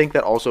 Yeah. And I think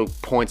that also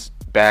points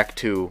back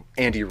to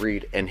Andy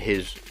Reid and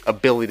his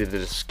ability to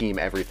just scheme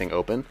everything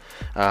open.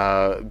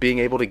 Being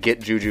able to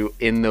get Juju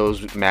in those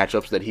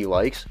matchups that he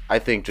likes, I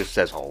think just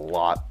says a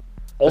lot.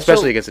 Also,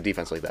 especially against a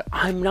defense like that.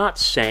 I'm not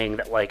saying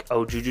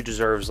that Juju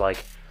deserves a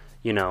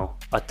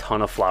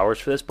ton of flowers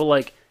for this,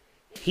 but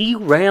he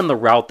ran the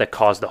route that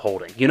caused the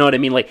holding. You know what I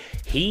mean?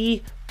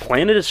 He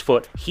planted his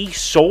foot. He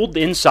sold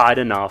inside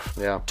enough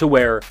to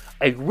where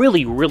a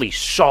really, really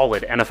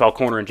solid NFL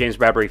corner in James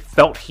Bradbury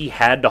felt he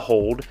had to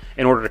hold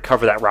in order to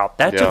cover that route.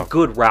 That's a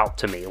good route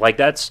to me. Like,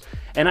 that's,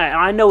 and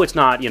I know it's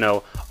not, big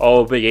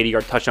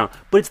 80-yard touchdown,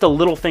 but it's the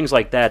little things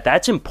like that.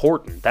 That's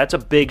important. That's a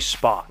big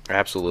spot.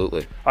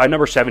 Absolutely. All right,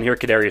 number 7 here,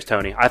 Kadarius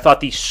Toney. I thought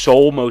the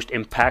sole most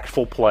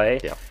impactful play,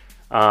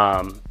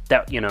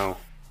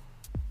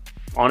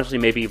 honestly,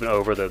 maybe even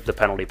over the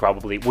penalty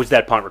probably, was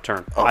that punt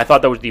return. I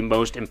thought that was the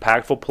most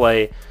impactful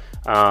play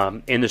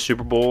in the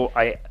Super Bowl.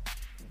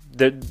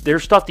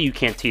 There's stuff that you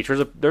can't teach.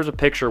 There's a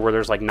picture where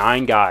there's like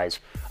 9 guys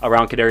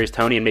around Kadarius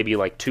Toney and maybe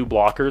like 2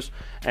 blockers,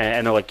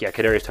 and they're like, yeah,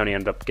 Kadarius Toney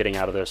ended up getting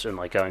out of this and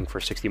like going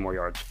for 60 more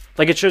yards.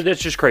 Like, it's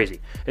just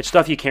crazy. It's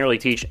stuff you can't really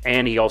teach,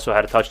 and he also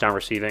had a touchdown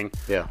receiving.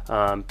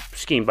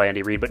 Schemed by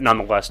Andy Reid, but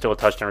nonetheless still a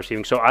touchdown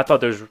receiving. So I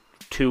thought those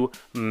 2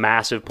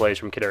 massive plays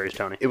from Kadarius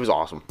Toney. It was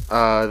awesome.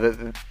 Are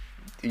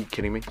you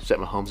kidding me? Set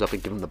Mahomes up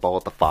and give him the ball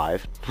at the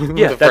 5. Yeah, the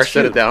that's first huge.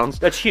 set of downs.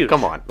 That's huge.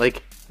 Come on,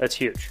 like, that's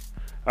huge.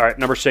 All right,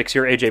 number 6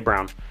 here, A.J.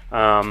 Brown.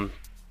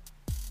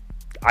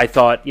 I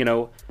thought,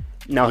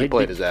 now he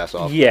played his ass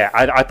off. Yeah,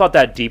 I thought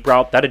that deep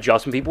route, that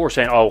adjustment, people were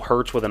saying,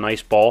 Hurts with a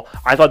nice ball.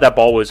 I thought that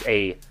ball was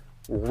a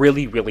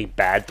really, really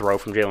bad throw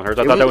from Jalen Hurts.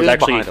 I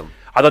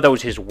thought that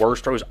was his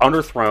worst throw. It was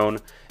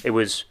underthrown. It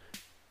was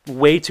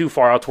way too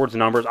far out towards the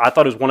numbers. I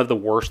thought it was one of the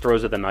worst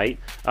throws of the night,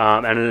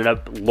 and ended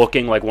up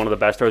looking like one of the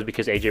best throws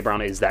because A.J.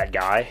 Brown is that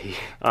guy.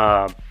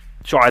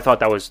 So I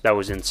thought that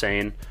was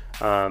insane.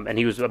 And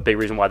he was a big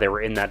reason why they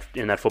were in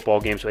that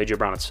football game. So A.J.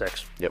 Brown at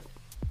 6. Yep.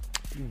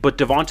 But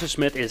Devonta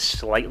Smith is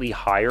slightly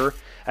higher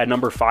at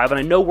number 5. And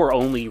I know we're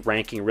only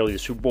ranking really the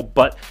Super Bowl,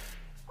 but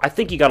I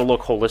think you got to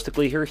look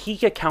holistically here. He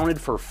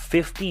accounted for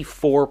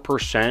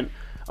 54%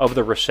 of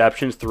the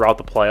receptions throughout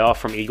the playoff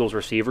from Eagles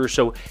receivers.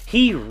 So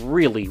he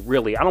really,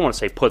 really, I don't want to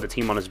say put the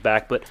team on his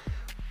back, but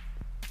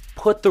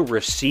put the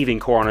receiving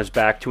core on his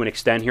back to an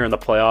extent here in the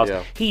playoffs.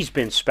 Yeah. He's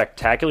been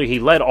spectacular. He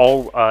led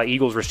all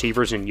Eagles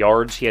receivers in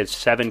yards. He had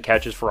 7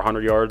 catches for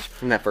 100 yards.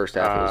 In that first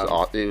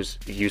half, he was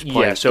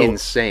playing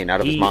insane,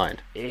 out of his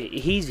mind.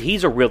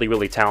 He's a really,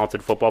 really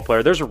talented football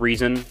player. There's a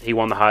reason he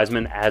won the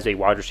Heisman as a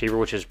wide receiver,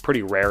 which is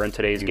pretty rare in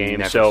today's game.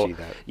 Never see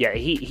that. Yeah,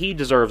 he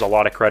deserves a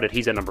lot of credit.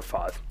 He's at number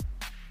 5.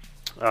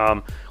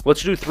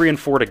 Let's do 3 and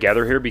 4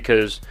 together here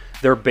because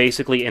they're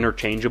basically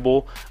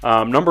interchangeable.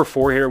 Number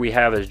 4 here we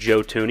have is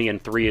Joe Thuney,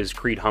 and 3 is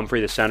Creed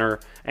Humphrey, the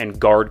center and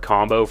guard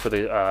combo for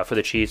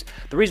the Chiefs.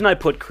 The reason I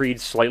put Creed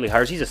slightly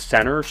higher is he's a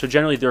center, so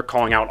generally they're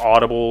calling out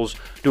audibles,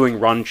 doing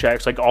run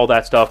checks, like all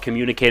that stuff,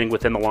 communicating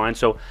within the line.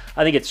 So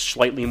I think it's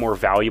slightly more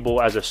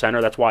valuable as a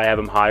center. That's why I have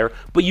him higher.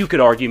 But you could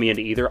argue me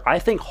into either. I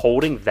think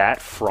holding that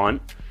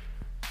front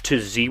to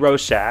 0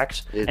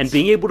 sacks and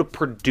being able to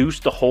produce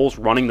the holes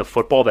running the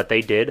football that they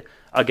did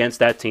against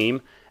that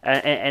team,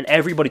 and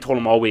everybody told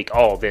him all week,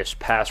 this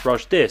pass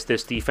rush, this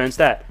defense,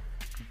 that.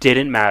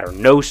 Didn't matter.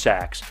 No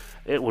sacks.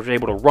 It was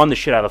able to run the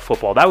shit out of the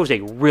football. That was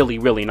a really,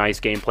 really nice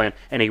game plan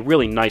and a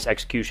really nice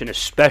execution,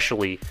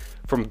 especially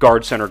from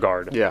center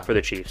guard for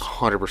the Chiefs.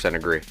 100%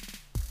 agree.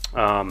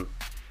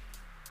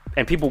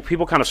 And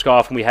people kind of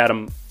scoff, and we had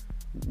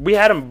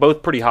them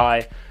both pretty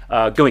high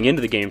going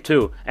into the game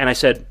too. And I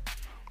said,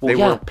 they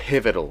were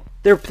pivotal.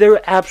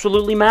 They're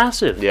absolutely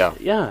massive.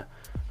 Yeah.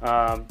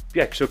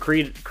 So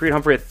Creed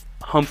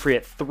Humphrey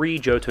at 3,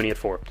 Joe Thuney at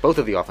 4. Both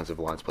of the offensive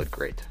lines played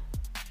great.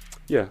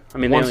 Yeah, I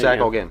mean, 1 sack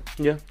all game.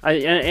 Yeah,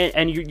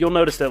 and you'll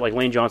notice that like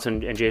Lane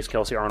Johnson and Jace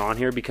Kelce aren't on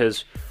here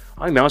because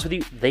I'll be honest with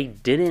you, they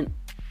didn't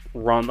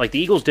run, like the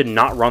Eagles did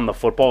not run the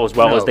football as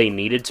well as they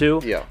needed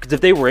to. Yeah, because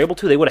if they were able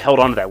to, they would have held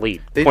on to that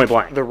lead point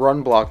blank. The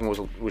run blocking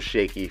was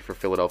shaky for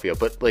Philadelphia,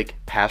 but like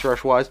pass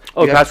rush wise,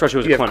 pass rush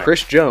was a clinic. You have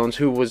Chris Jones,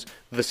 who was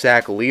the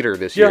sack leader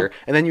this year,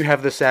 and then you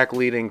have the sack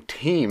leading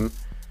team,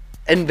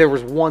 and there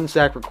was 1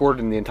 sack recorded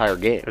in the entire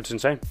game. It's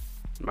insane.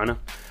 I know.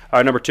 All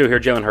right, number 2 here,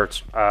 Jalen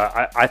Hurts.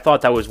 I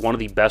thought that was one of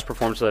the best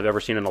performances I've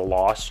ever seen in a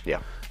loss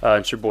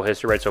in Super Bowl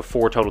history, right? So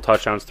 4 total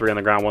touchdowns, 3 on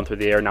the ground, 1 through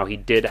the air. Now, he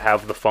did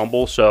have the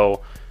fumble,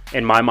 so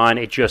in my mind,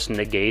 it just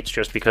negates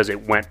just because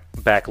it went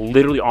back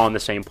literally on the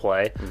same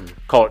play.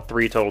 Call it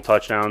 3 total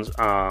touchdowns.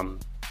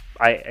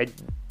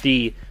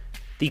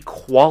 The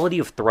quality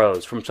of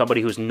throws from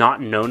somebody who's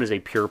not known as a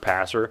pure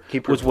passer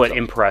was what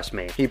impressed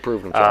me. He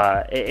proved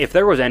himself. If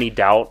there was any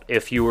doubt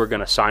if you were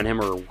going to sign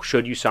him or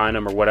should you sign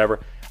him or whatever,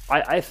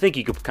 I think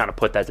you could kind of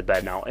put that to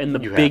bed now. In the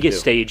biggest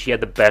stage, he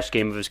had the best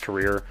game of his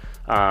career.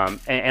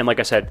 And like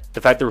I said,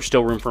 the fact there was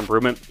still room for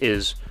improvement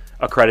is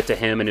a credit to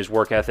him and his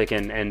work ethic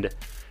and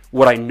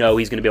what I know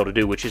he's going to be able to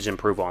do, which is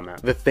improve on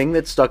that. The thing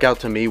that stuck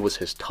out to me was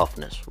his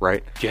toughness,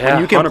 right? Yeah,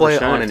 when you can 100%. play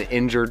on an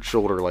injured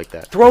shoulder like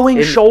that.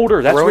 Throwing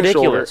shoulder, that's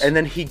ridiculous. Shoulder, and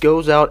then he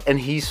goes out and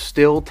he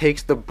still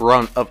takes the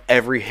brunt of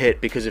every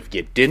hit because if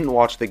you didn't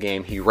watch the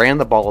game, he ran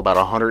the ball about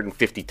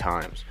 150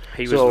 times.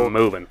 He was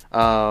moving.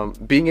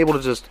 Being able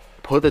to just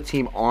put the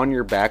team on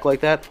your back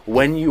like that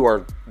when you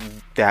are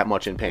that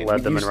much in pain.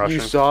 Led them in rushing.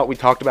 You saw, we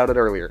talked about it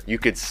earlier. You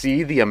could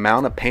see the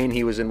amount of pain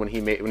he was in when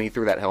he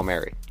threw that Hail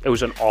Mary. It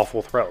was an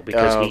awful throw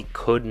because he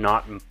could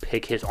not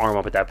pick his arm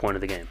up at that point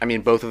of the game. I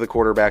mean, both of the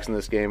quarterbacks in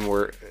this game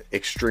were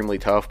extremely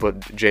tough, but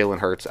Jalen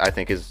Hurts, I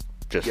think, is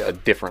just a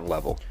different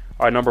level.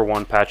 All right, number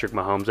one, Patrick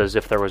Mahomes, as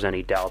if there was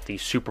any doubt, the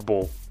Super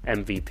Bowl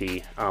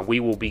MVP.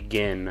 We will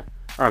begin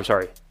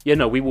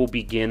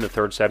the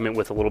third segment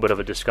with a little bit of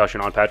a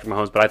discussion on Patrick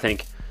Mahomes, but I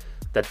think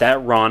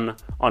that run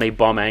on a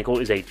bum ankle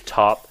is a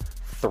top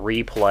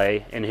 3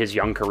 play in his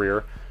young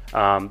career,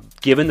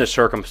 given the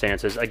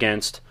circumstances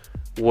against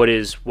what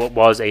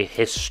was a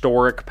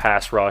historic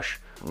pass rush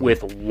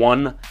with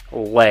one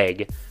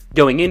leg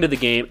going into the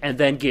game and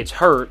then gets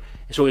hurt,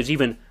 so is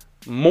even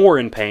more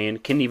in pain,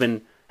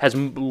 has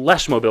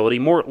less mobility,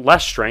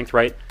 less strength,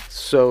 right?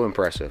 So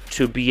impressive.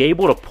 To be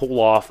able to pull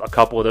off a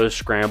couple of those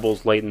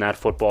scrambles late in that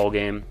football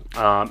game,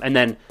 and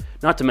then,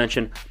 not to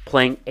mention,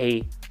 playing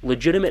a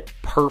legitimate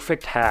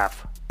perfect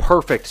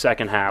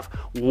second half,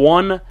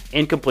 one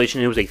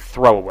incompletion, and it was a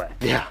throwaway.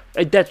 Yeah.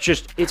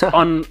 It's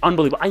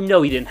unbelievable. I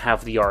know he didn't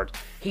have the yards.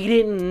 He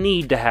didn't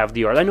need to have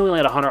the yards. I know he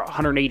only had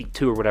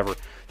 182 or whatever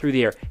through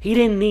the air. He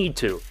didn't need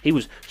to. He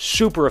was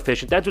super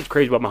efficient. That's what's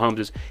crazy about Mahomes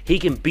is he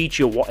can beat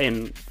you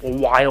in a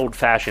wild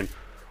fashion,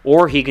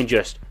 or he can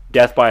just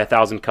death by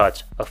 1,000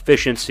 cuts.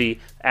 Efficiency,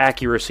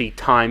 accuracy,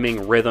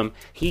 timing, rhythm.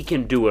 He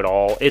can do it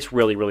all. It's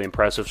really, really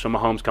impressive. So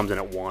Mahomes comes in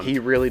at 1. He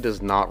really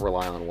does not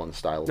rely on one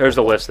style. There's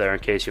the list there in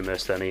case you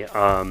missed any.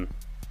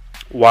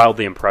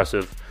 Wildly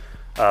impressive.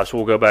 So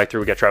we'll go back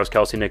through. We got Travis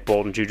Kelce, Nick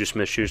Bolton, Juju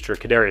Smith-Schuster,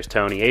 Kadarius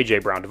Toney, A.J.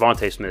 Brown,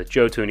 Devontae Smith,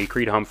 Joe Thuney,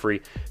 Creed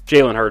Humphrey,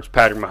 Jalen Hurts,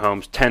 Patrick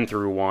Mahomes, 10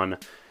 through 1.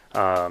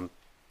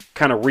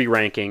 Kind of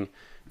re-ranking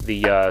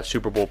the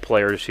Super Bowl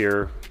players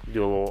here.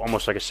 Do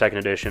almost like a second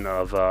edition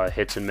of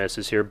hits and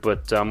misses here.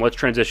 But let's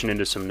transition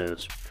into some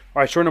news.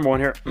 All right, story number 1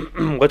 here.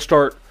 Let's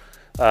start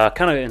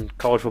kind of in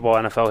college football,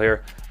 NFL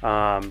here.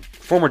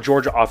 Former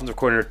Georgia offensive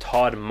coordinator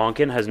Todd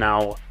Monken has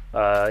now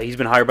he's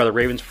been hired by the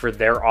Ravens for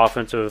their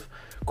offensive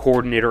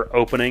coordinator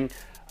opening.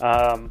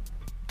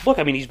 Look,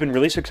 I mean, he's been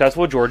really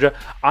successful at Georgia.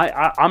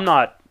 I'm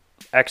not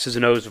X's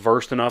and O's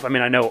versed enough. I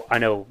mean, I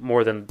know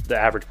more than the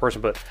average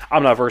person, but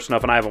I'm not versed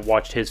enough, and I haven't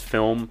watched his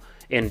film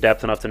in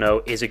depth enough to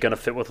know, is it going to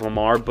fit with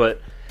Lamar?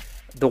 But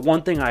the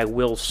one thing I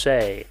will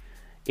say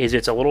is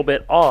it's a little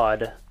bit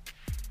odd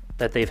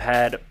that they've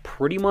had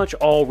pretty much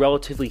all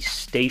relatively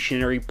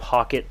stationary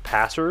pocket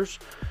passers.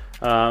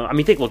 I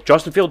mean, look,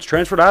 Justin Fields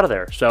transferred out of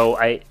there, so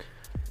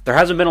there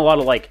hasn't been a lot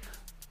of like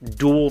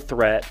dual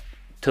threat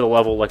to the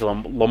level like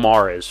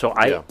Lamar is. So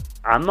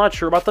I'm not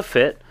sure about the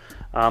fit.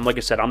 Like I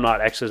said, I'm not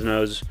X's and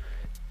O's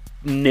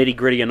nitty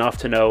gritty enough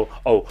to know,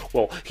 oh,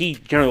 well, he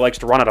generally likes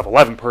to run out of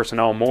 11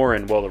 personnel more,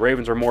 and well, the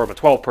Ravens are more of a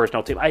 12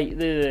 personnel team.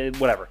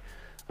 Whatever.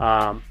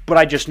 But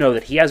I just know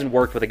that he hasn't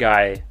worked with a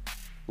guy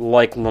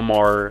like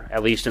Lamar,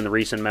 at least in the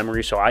recent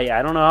memory. So I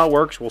don't know how it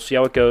works. We'll see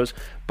how it goes.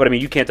 But I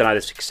mean, you can't deny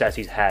the success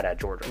he's had at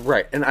Georgia.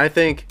 Right, and I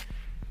think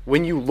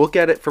when you look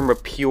at it from a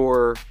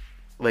pure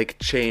like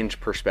change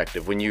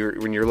perspective, when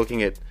you're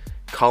looking at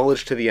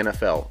college to the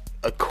NFL,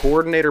 a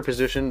coordinator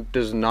position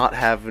does not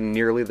have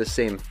nearly the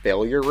same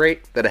failure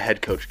rate that a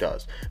head coach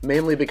does.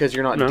 Mainly because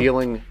you're not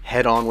dealing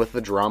head on with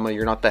the drama.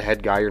 You're not the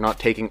head guy. You're not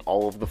taking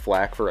all of the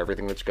flack for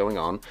everything that's going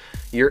on.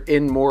 You're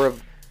in more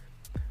of,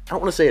 I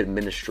don't want to say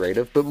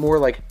administrative, but more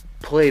like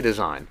play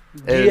design.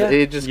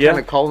 It just kind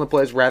of calling the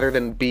plays rather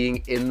than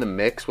being in the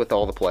mix with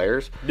all the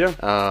players.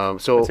 Yeah.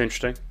 So that's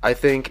interesting. I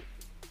think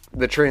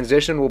the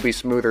transition will be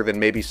smoother than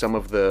maybe some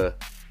of the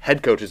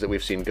head coaches that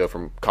we've seen go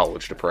from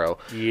college to pro.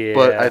 Yeah.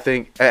 But I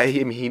think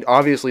he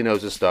obviously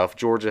knows his stuff.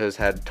 Georgia has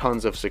had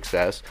tons of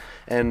success,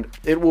 and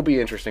it will be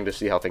interesting to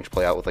see how things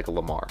play out with like a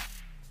Lamar.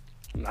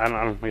 I don't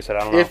know. Like I said, I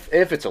don't know.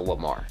 If it's a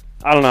Lamar.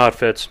 I don't know how it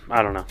fits.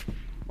 I don't know.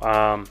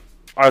 All right,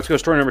 let's go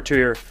story number 2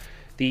 here.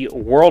 The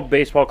World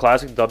Baseball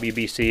Classic,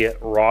 WBC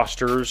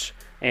rosters,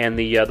 and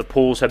the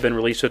pools have been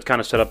released, so it's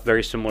kind of set up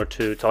very similar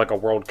to like a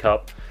World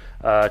Cup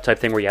type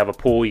thing where you have a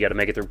pool, you got to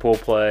make it through pool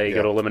play, you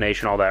go to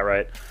elimination, all that,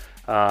 right?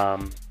 I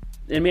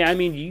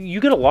mean, you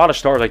get a lot of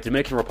stars. Like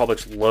Dominican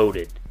Republic's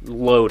loaded.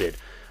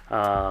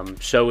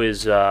 So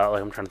is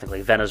like I'm trying to think.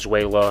 Like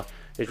Venezuela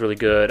is really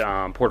good.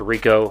 Puerto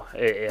Rico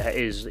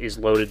is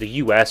loaded. The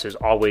U.S. is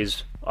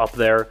always up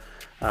there.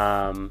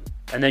 And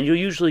then you'll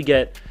usually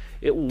get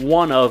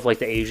one of like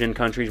the Asian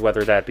countries,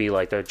 whether that be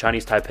like the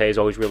Chinese Taipei is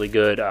always really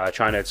good.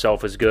 China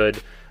itself is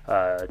good.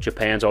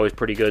 Japan's always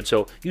pretty good.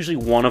 So usually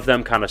one of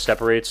them kind of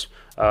separates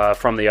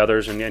from the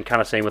others, and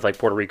kind of same with like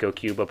Puerto Rico,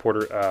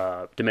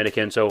 Cuba,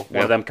 Dominican. So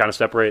one of them kind of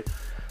separate.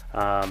 So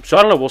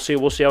I don't know. We'll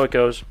see how it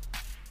goes.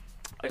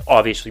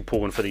 Obviously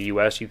pulling for the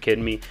U.S. You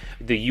kidding me?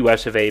 The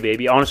U.S. of A,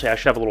 baby. Honestly, I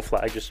should have a little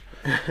flag.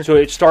 So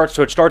it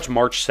starts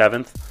March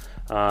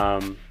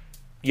 7th.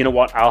 You know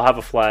what? I'll have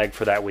a flag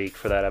for that week,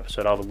 for that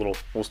episode. I'll have a little.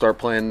 We'll start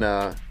playing.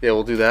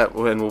 We'll do that,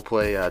 and we'll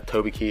play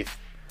Toby Keith.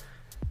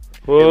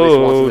 Whoa, at least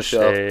once on the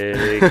show.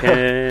 say,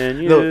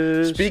 can you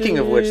No, speaking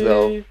of which,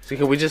 though, say?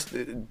 can we just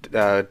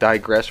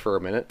digress for a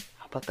minute?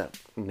 about that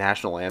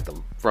national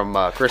anthem from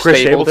Chris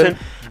Chris Stapleton?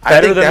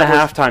 Better than the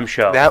halftime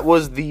show. That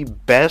was the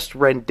best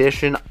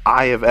rendition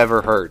I have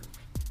ever heard.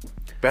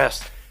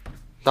 Best.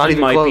 Not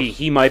even close.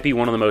 He might be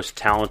one of the most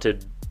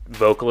talented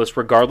vocalists,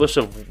 regardless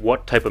of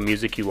what type of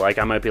music you like.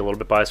 I might be a little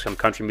bit biased from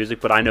country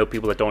music, but I know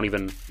people that don't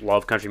even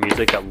love country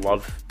music that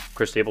love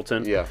Chris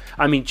Stapleton. Yeah.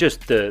 I mean,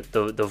 just the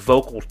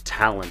vocal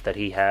talent that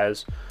he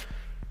has.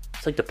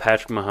 It's like the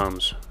Patrick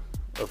Mahomes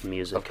of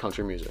music. Of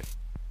country music.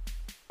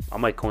 I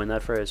might coin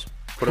that phrase.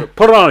 Put it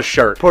on a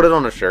shirt. Put it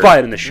on a shirt. Buy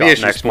it in the shop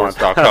next month.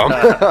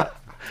 TheIssueSports.com.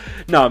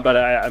 No, but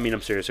I mean,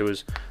 I'm serious.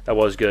 That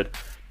was good.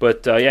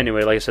 But yeah,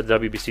 anyway, like I said, the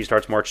WBC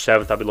starts March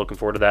 7th. I'll be looking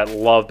forward to that.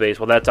 Love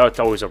baseball. That's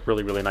always a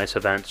really, really nice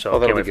event. So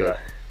I can't wait for that.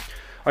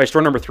 All right,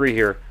 story number 3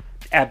 here.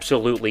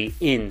 Absolutely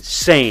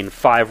insane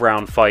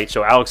 5-round fight.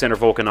 So Alexander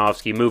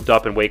Volkanovski moved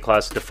up in weight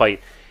class to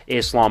fight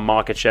Islam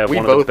Makhachev,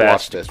 one of the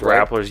best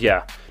grapplers. Right?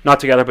 Yeah, not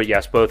together, but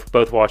yes,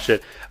 both watched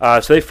it.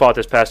 So they fought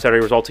this past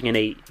Saturday, resulting in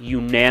a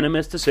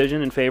unanimous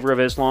decision in favor of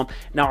Islam.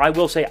 Now, I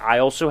will say I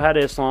also had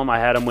Islam. I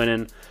had him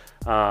winning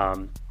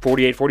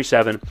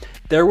 48-47.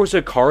 There was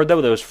a card,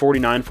 though, that was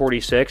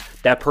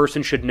 49-46. That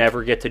person should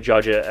never get to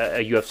judge a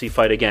UFC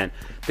fight again.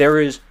 There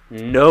is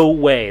no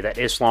way that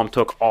Islam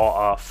took 4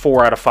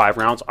 out of 5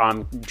 rounds.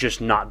 I'm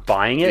just not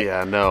buying it.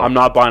 Yeah, no. I'm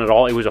not buying it at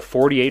all. It was a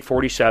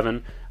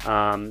 48-47.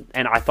 And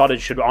I thought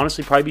it should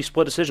honestly probably be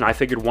split decision. I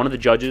figured one of the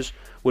judges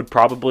would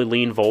probably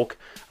lean Volk.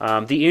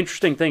 The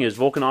interesting thing is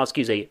Volkanovski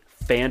is a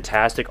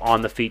fantastic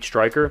on-the-feet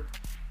striker.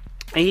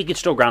 And he can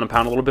still ground and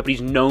pound a little bit, but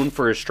he's known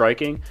for his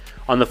striking.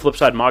 On the flip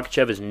side,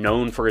 Makhachev is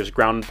known for his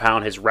ground and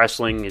pound, his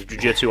wrestling, his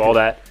jiu-jitsu, all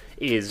that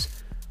is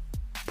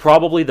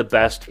probably the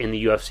best in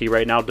the UFC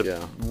right now,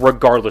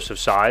 regardless of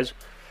size.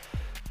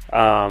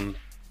 But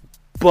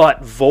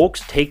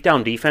Volk's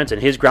takedown defense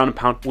and his ground and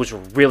pound was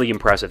really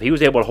impressive. He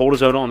was able to hold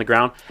his own on the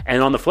ground.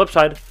 And on the flip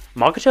side,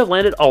 Makhachev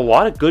landed a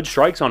lot of good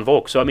strikes on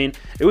Volk. So, I mean,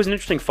 it was an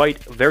interesting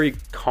fight. Very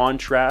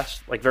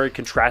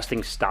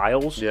contrasting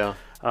styles. Yeah.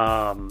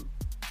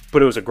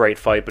 But it was a great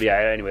fight. But yeah,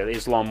 anyway,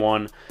 Islam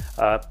won.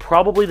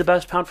 Probably the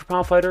best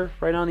pound-for-pound fighter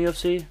right now in the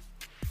UFC.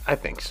 I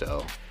think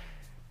so.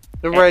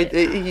 Right,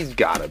 he's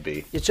got to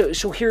be.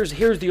 So here's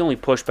the only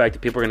pushback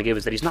that people are going to give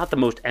is that he's not the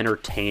most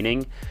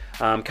entertaining.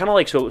 Kind of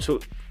like, so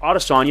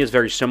Adesanya is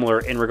very similar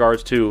in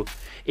regards to,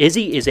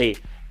 Izzy is a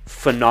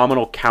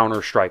phenomenal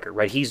counter striker,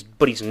 right? He's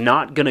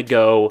not going to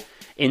go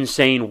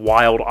insane,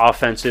 wild,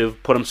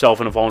 offensive, put himself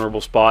in a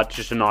vulnerable spot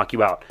just to knock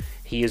you out.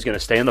 He is going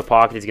to stay in the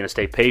pocket. He's going to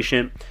stay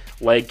patient,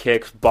 leg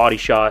kicks, body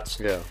shots,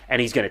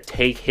 and he's going to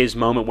take his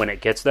moment when it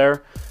gets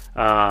there.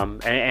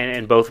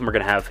 And both of them are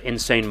going to have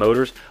insane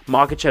motors.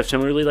 Makhachev,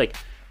 similarly, like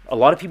a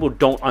lot of people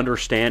don't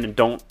understand and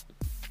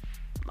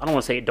I don't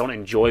want to say don't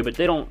enjoy, but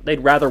they'd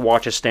rather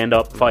watch a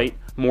stand-up fight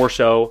more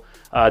so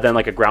than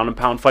like a ground and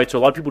pound fight. So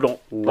a lot of people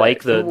don't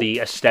like the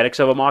aesthetics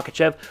of a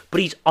Makhachev, but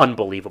he's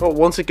unbelievable. But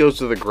once it goes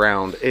to the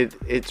ground,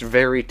 it's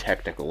very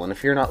technical, and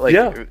if you're not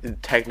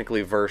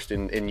technically versed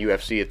in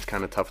UFC, it's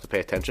kind of tough to pay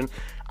attention.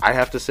 I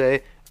have to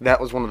say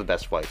that was one of the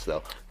best fights,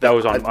 though. That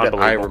was unbelievable.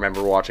 That I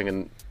remember watching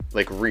in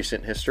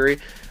recent history.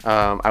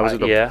 I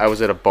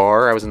was at a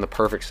bar. I was in the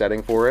perfect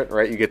setting for it.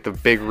 Right, you get the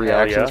big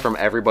reactions from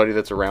everybody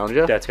that's around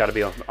you. That's got to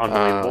be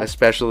unbelievable.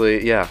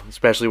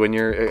 Especially when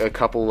you're a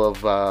couple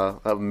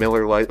of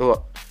Miller Lite.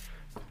 Oh,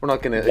 we're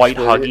not going to white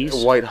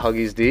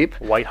huggies deep.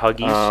 White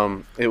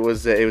huggies. It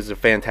was a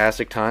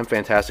fantastic time,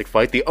 fantastic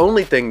fight. The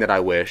only thing that I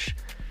wish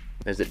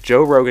is that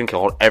Joe Rogan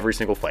called every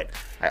single fight.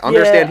 I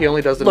understand he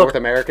only does the North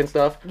American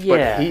stuff,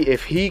 but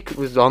if he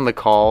was on the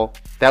call,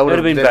 that would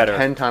have been better.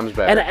 10 times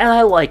better. And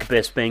I like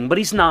Bisping, but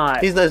he's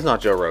not. He's not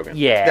Joe Rogan.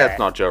 Yeah. That's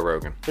not Joe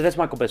Rogan. That's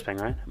Michael Bisping,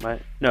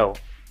 right? No,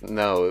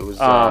 it was...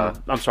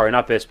 I'm sorry,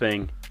 not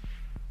Bisping.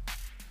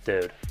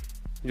 Dude.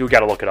 You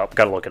got to look it up.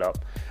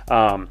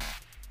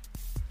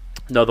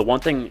 No, the one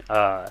thing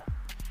that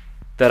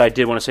I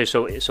did want to say,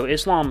 so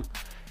Islam...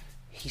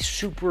 He's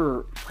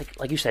super,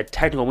 like you said,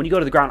 technical. When you go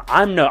to the ground,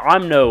 I'm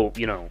no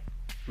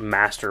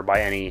master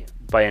by any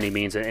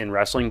means in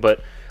wrestling,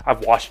 but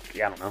I've watched,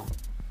 I don't know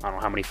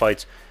how many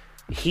fights.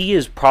 He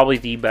is probably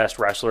the best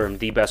wrestler and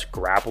the best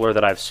grappler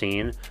that I've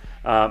seen.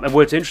 And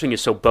what's interesting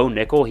is, Bo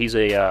Nickel, he's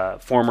a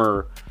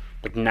former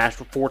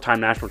 4-time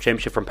national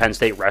championship from Penn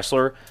State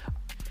wrestler.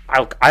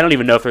 I don't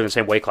even know if they're in the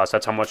same weight class.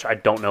 That's how much I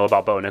don't know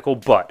about Bo Nickel.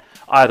 But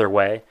either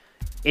way,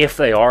 if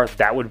they are,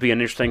 that would be an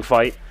interesting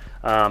fight.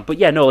 But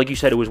yeah, no, like you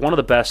said, it was one of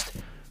the best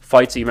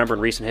fights that you remember in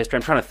recent history.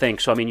 I'm trying to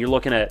think. So, I mean, you're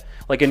looking at,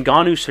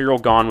 Ngannou, Cyril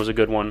Gane was a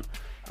good one.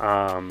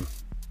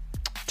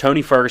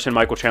 Tony Ferguson,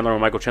 Michael Chandler,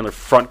 when Michael Chandler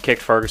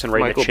front-kicked Ferguson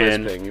right in the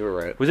chin. Bisping, you were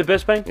right. Was it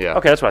Bisping? Yeah.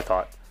 Okay, that's what I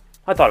thought.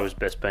 I thought it was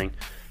Bisping.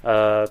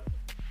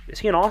 Is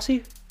he an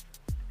Aussie?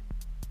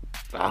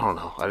 I don't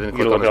know. I didn't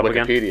click on his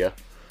Wikipedia. Again?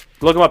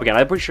 Look him up again.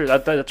 I'm pretty sure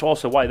that's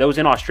also why. That was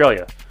in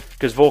Australia.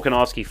 Because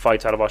Volkanovski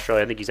fights out of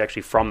Australia. I think he's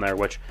actually from there,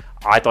 which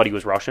I thought he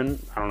was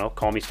Russian. I don't know,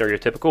 call me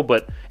stereotypical,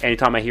 but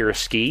anytime I hear a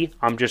ski,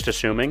 I'm just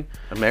assuming.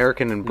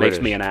 American and British.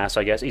 Makes me an ass,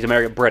 I guess. He's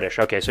British.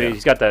 Okay, so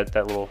he's got that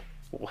little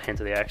hint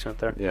of the accent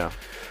there. Yeah.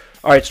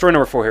 All right, story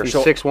number 4 here. He's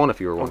 6'1",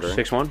 if you were wondering.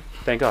 6'1"?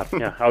 Thank God.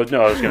 Yeah, I was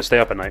going to stay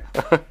up at night.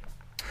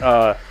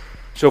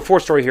 So,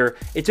 fourth story here.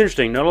 It's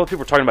interesting. Not a lot of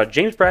people are talking about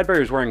James Bradbury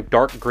was wearing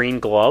dark green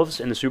gloves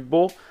in the Super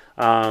Bowl.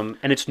 And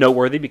it's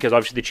noteworthy because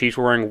obviously the Chiefs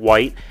were wearing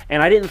white.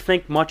 And I didn't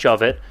think much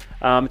of it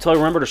until I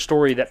remembered a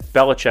story that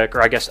Belichick,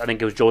 or I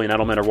think it was Julian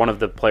Edelman or one of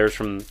the players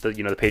from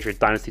the Patriots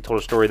dynasty, told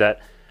a story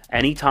that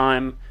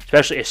anytime,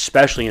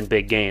 especially in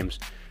big games,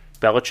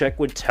 Belichick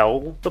would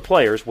tell the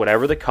players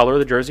whatever the color of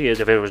the jersey is.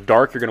 If it was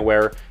dark, you're going to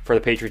wear, for the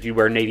Patriots, you'd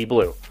wear navy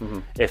blue. Mm-hmm.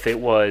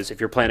 If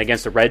you're playing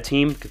against the red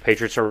team, the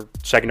Patriots are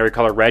secondary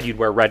color red, you'd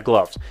wear red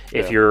gloves.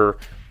 If you're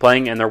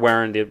playing and they're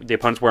wearing, the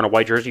opponent's wearing a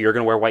white jersey, you're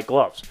going to wear white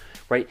gloves.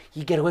 Right?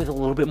 You get away with a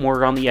little bit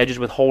more on the edges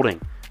with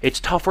holding. It's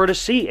tougher to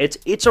see.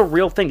 It's a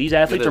real thing. These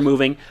athletes are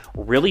moving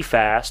really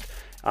fast.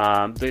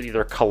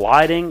 They're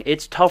colliding.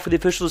 It's tough for the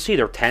officials to see.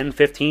 They're 10,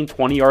 15,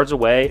 20 yards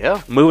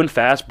away, moving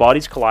fast,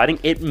 bodies colliding.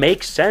 It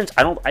makes sense.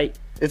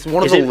 It's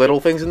one of the little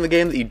things in the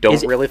game that you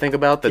don't really think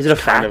about. Is it a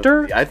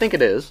factor? I think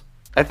it is.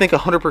 I think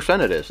 100%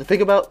 it is.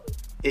 Think about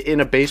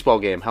in a baseball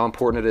game how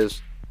important it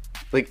is.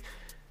 Like,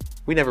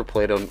 we never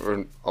played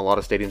on a lot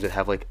of stadiums that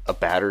have like a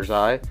batter's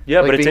eye. Yeah,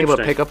 like, but being able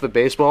to pick up the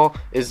baseball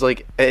is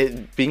like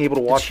being able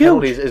to watch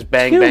penalties is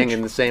bang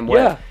in the same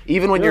way. Yeah.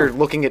 Even when you're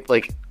looking at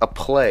like a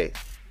play,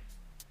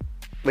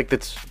 like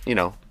that's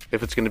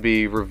if it's going to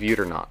be reviewed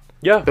or not.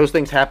 Yeah, those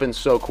things happen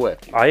so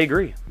quick. I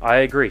agree.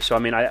 So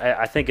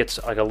I think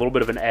it's like a little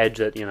bit of an edge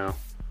that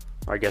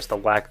or I guess the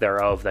lack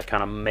thereof that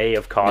kind of may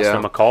have cost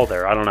them a call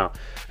there. I don't know.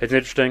 It's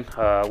interesting.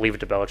 Leave it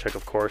to Belichick,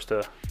 of course.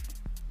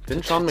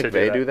 Didn't Sean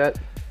McVay do that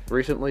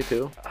recently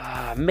too?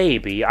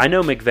 Maybe. I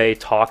know McVay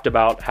talked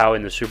about how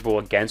in the Super Bowl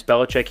against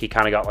Belichick he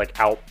kind of got like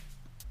out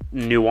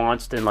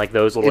nuanced in like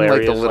those little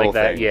areas like the little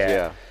that. Things,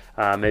 yeah.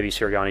 Maybe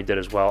Sirianni did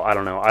as well. I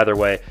don't know. Either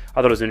way, I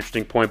thought it was an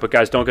interesting point. But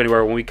guys, don't go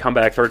anywhere. When we come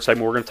back, third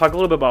segment, we're going to talk a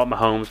little bit about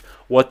Mahomes,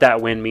 what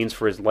that win means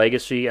for his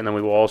legacy, and then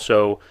we will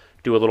also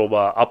do a little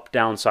up,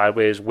 down,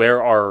 sideways.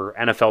 Where are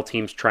NFL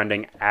teams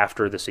trending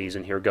after the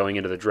season here, going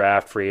into the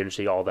draft, free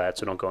agency, all that.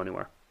 So don't go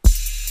anywhere.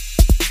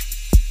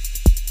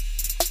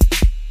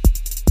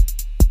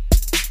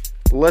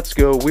 Let's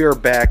go. We are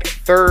back.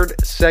 Third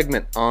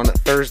segment on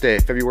Thursday,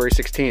 February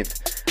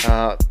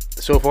 16th.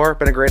 So far,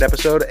 been a great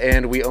episode,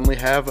 and we only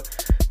have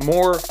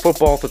more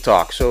football to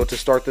talk. So to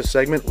start this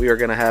segment, we are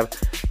going to have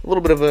a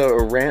little bit of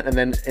a rant and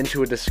then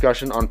into a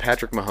discussion on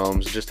Patrick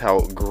Mahomes, just how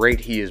great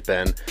he has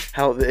been,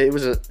 how it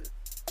was a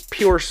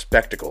pure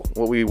spectacle,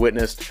 what we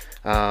witnessed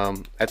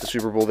at the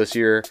Super Bowl this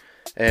year,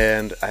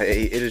 and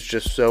it is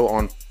just so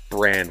on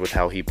brand with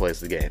how he plays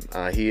the game.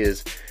 He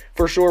is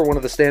for sure one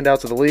of the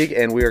standouts of the league,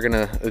 and we are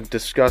going to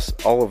discuss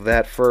all of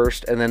that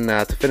first. And then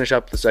to finish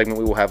up the segment,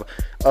 we will have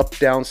up,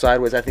 down,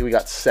 sideways. I think we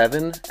got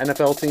 7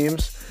 NFL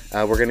teams.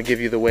 We're going to give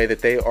you the way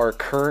that they are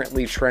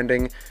currently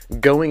trending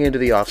going into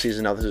the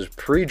offseason. Now, this is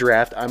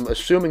pre-draft. I'm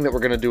assuming that we're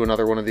going to do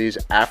another one of these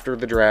after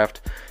the draft,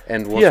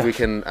 and once we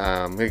can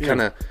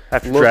kind of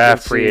after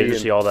draft, free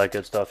agency, all that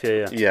good stuff.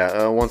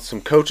 Yeah. Once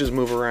some coaches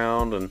move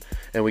around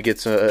and we get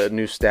some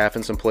new staff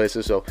in some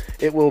places. So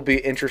it will be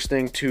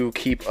interesting to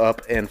keep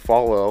up and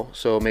follow.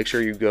 So make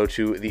sure you go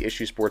to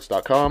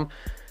theissuesports.com.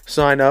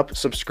 Sign up,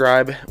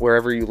 subscribe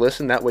wherever you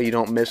listen. That way you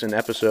don't miss an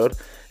episode,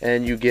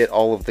 and you get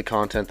all of the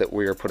content that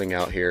we are putting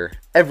out here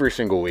every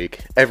single week,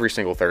 every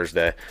single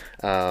Thursday.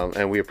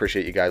 And we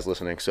appreciate you guys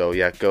listening. So,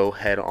 yeah, go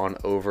head on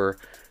over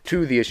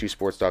to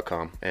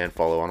theissuesports.com and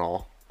follow on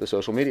all the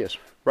social medias.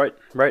 Right.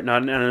 And I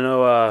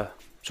know,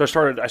 so I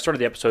started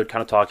the episode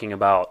kind of talking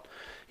about,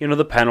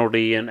 the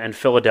penalty and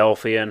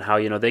Philadelphia and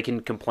how, they can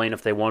complain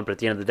if they want, but at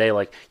the end of the day,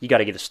 like, you got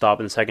to get a stop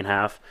in the second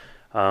half.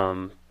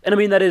 And I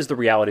mean, that is the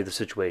reality of the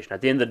situation. At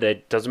the end of the day,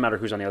 it doesn't matter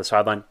who's on the other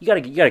sideline. You got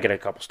to get a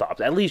couple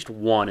stops, at least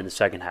one in the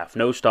second half.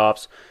 No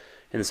stops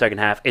in the second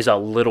half is a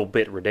little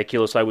bit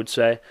ridiculous, I would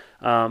say.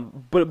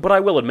 But I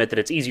will admit that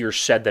it's easier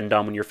said than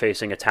done when you're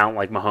facing a talent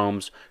like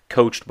Mahomes,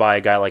 coached by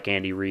a guy like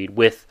Andy Reid,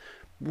 with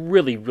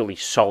really, really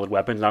solid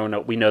weapons.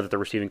 Now we know that the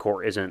receiving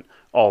core isn't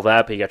all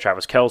that, but you got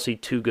Travis Kelce,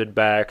 2 good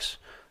backs,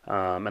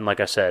 and like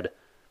I said,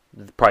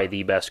 probably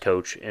the best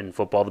coach in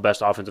football, the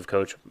best offensive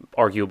coach,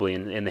 arguably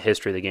in the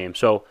history of the game.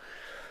 So.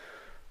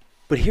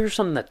 But here's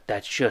something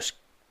that's just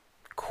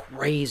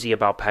crazy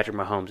about Patrick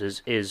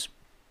Mahomes is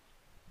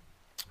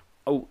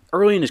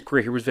early in his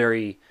career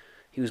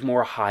he was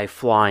more high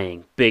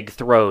flying, big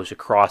throws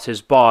across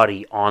his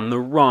body, on the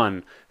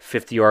run,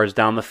 50 yards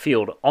down the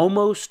field,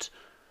 almost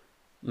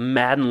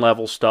Madden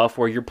level stuff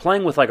where you're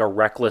playing with like a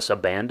reckless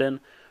abandon,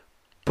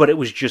 but it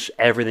was just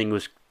everything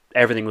was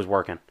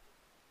working.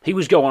 He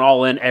was going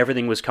all in,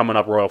 everything was coming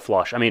up royal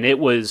flush. I mean,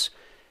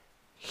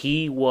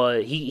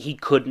 he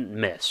couldn't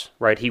miss,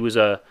 right? He was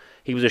a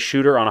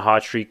shooter on a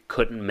hot streak,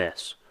 couldn't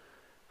miss,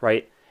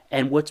 right?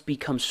 And what's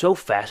become so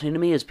fascinating to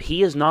me is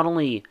he has not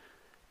only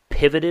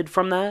pivoted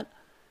from that,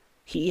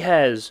 he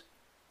has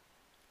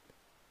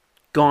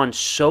gone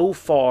so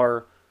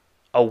far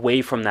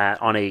away from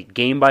that on a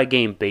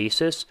game-by-game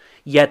basis,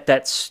 yet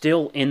that's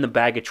still in the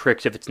bag of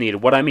tricks if it's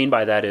needed. What I mean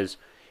by that is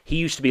he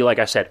used to be, like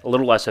I said, a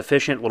little less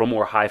efficient, a little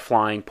more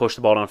high-flying, push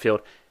the ball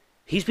downfield.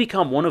 He's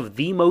become one of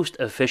the most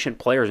efficient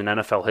players in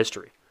NFL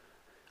history.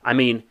 I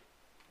mean,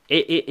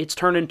 it's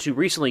turned into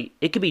recently,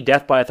 it could be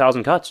death by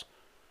 1,000 cuts.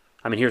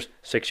 I mean, here's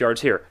 6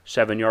 yards here,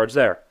 7 yards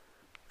there.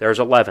 There's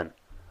 11.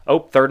 Oh,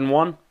 3rd and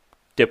 1.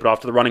 Dip it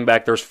off to the running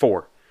back. There's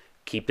 4.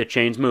 Keep the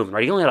chains moving,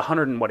 right? He only had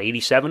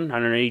 187,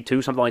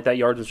 182, something like that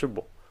yards in the Super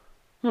Bowl.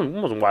 It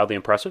wasn't wildly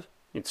impressive.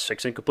 It's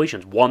 6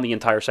 incompletions. Won the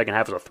entire second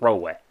half as a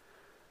throwaway.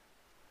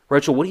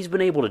 Right, so what he's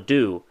been able to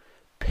do,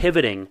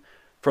 pivoting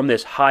from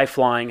this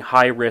high-flying,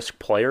 high-risk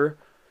player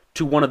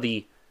to one of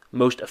the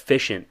most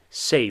efficient,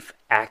 safe,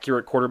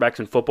 accurate quarterbacks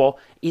in football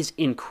is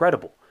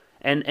incredible.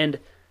 And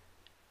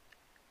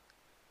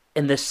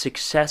the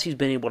success he's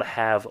been able to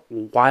have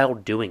while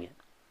doing it.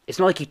 It's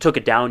not like he took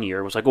a down year.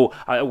 It was like,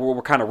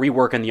 we're kind of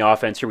reworking the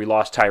offense here. We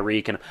lost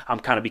Tyreek, and I'm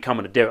kind of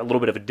becoming a little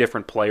bit of a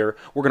different player.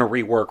 We're going to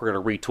rework. We're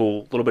going to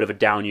retool. A little bit of a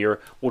down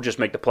year. We'll just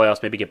make the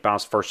playoffs, maybe get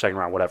bounced first, second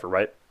round, whatever,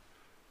 right?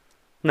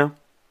 No.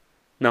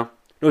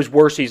 His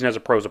worst season as a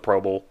pro is a Pro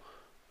Bowl.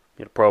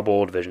 He had a Pro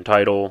Bowl, division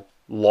title.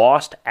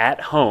 Lost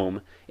at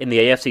home in the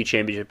AFC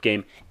Championship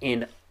game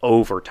in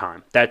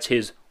overtime. That's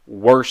his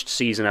worst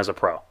season as a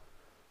pro.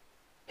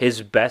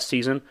 His best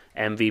season,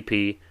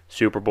 MVP,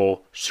 Super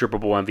Bowl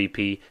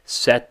MVP,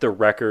 set the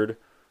record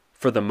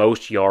for the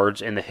most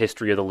yards in the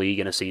history of the league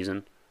in a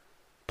season.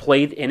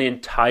 Played an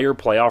entire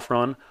playoff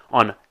run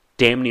on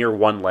damn near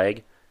one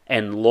leg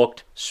and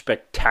looked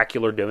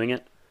spectacular doing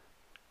it.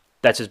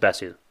 That's his best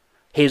season.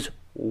 His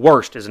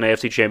worst is an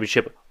AFC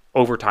Championship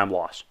overtime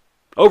loss.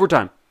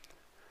 Overtime.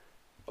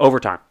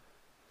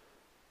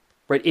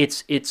 Right?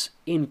 It's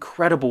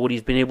incredible what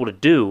he's been able to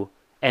do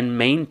and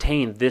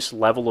maintain this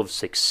level of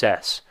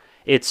success.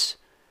 It's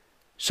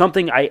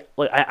something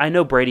I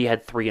know Brady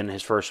had 3 in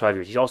his first 5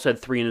 years. He also had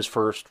 3 in his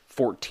first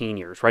 14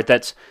 years,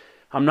 right?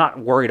 I'm not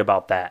worried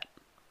about that.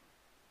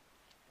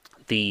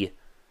 The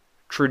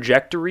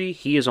trajectory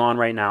he is on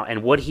right now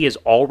and what he has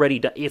already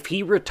done, if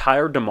he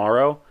retired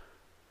tomorrow,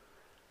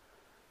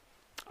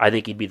 I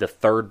think he'd be the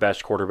 3rd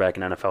best quarterback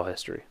in NFL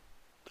history.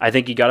 I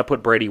think you got to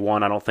put Brady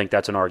 1. I don't think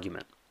that's an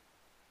argument.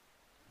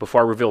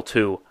 Before I reveal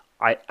 2,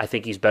 I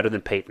think he's better than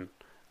Peyton.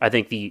 I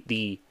think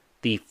the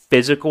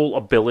physical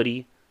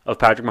ability of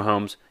Patrick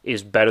Mahomes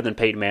is better than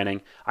Peyton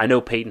Manning. I know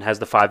Peyton has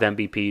the 5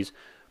 MVPs,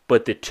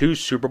 but the 2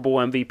 Super Bowl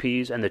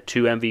MVPs and the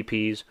 2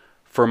 MVPs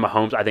for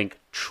Mahomes, I think,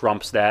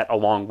 trumps that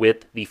along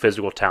with the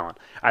physical talent.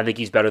 I think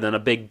he's better than a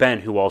Big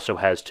Ben, who also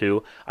has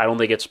 2. I don't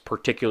think it's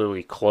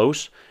particularly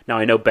close. Now,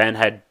 I know Ben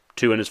had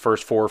 2 in his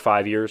first 4 or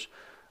 5 years,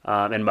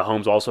 and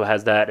Mahomes also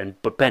has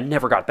that, but Ben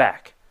never got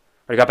back.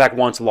 He got back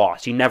once,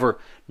 lost. He never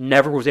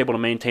was able to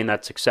maintain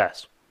that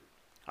success.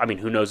 I mean,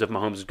 who knows if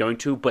Mahomes is going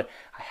to, but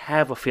I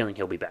have a feeling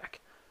he'll be back.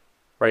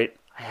 Right?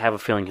 I have a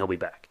feeling he'll be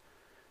back.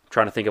 I'm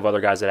trying to think of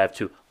other guys that have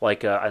 2.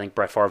 Like, I think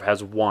Brett Favre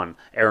has 1.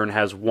 Aaron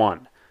has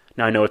 1.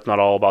 Now, I know it's not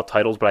all about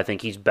titles, but I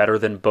think he's better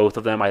than both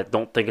of them. I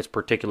don't think it's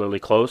particularly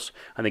close.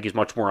 I think he's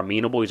much more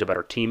amenable. He's a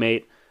better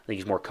teammate. I think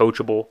he's more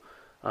coachable.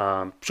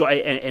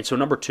 So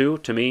number 2,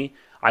 to me,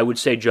 I would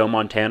say Joe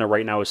Montana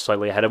right now is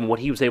slightly ahead of him. What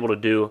he was able to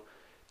do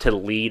to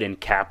lead and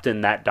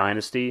captain that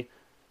dynasty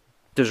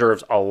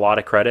deserves a lot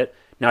of credit.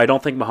 Now, I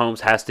don't think Mahomes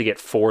has to get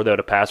 4, though,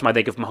 to pass him. I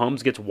think if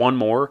Mahomes gets 1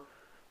 more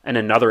and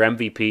another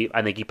MVP,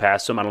 I think he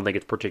passes him. I don't think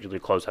it's particularly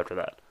close after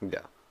that.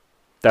 Yeah.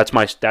 That's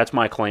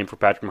my claim for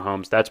Patrick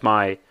Mahomes. That's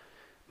my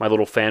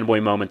little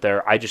fanboy moment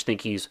there. I just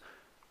think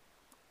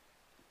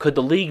could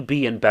the league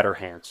be in better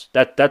hands?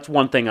 That's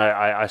one thing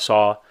I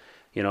saw.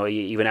 You know,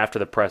 even after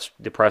the press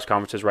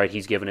conferences, right?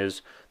 He's given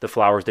the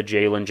flowers to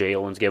Jalen.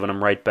 Jalen's giving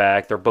them right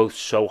back. They're both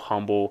so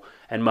humble,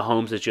 and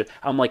Mahomes is just.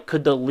 I'm like,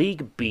 could the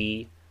league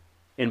be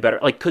in better?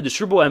 Like, could the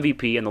Super Bowl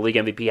MVP and the league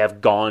MVP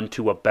have gone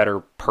to a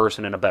better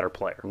person and a better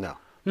player?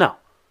 No.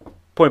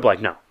 Point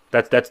blank, no.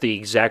 That's the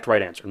exact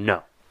right answer.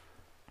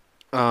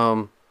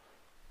 No.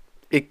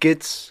 It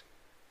gets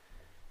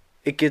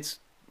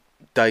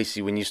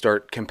dicey when you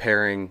start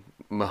comparing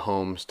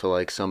Mahomes to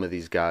like some of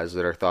these guys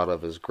that are thought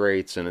of as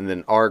greats and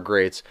then are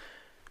greats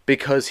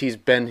because he's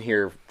been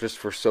here just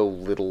for so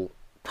little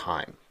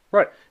time.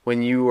 Right.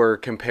 When you are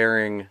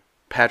comparing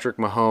Patrick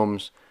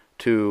Mahomes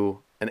to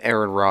an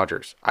Aaron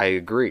Rodgers, I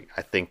agree.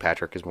 I think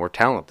Patrick is more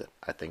talented.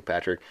 I think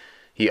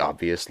he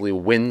obviously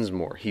wins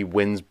more. He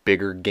wins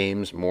bigger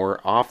games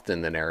more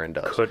often than Aaron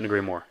does. Couldn't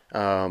agree more.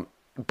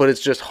 But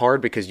it's just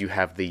hard because you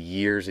have the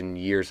years and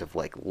years of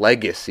like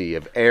legacy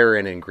of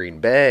Aaron in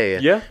Green Bay.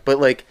 Yeah. But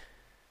like,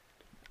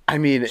 I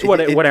mean, so what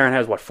Aaron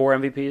has, 4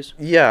 MVPs?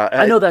 Yeah,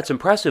 I know that's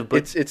impressive,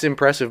 but it's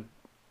impressive.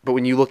 But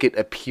when you look at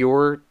a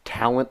pure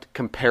talent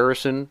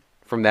comparison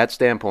from that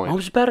standpoint, Mahomes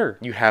is better.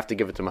 You have to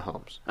give it to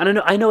Mahomes. And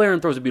I know Aaron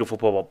throws a beautiful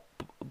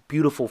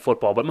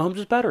football, but Mahomes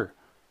is better,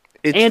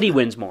 and he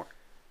wins more.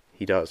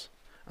 He does.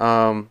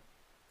 And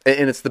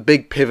it's the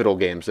big pivotal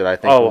games that I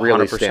think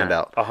really stand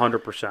out.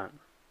 100%.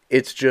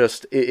 It's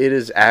just it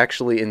is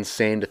actually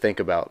insane to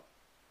think about.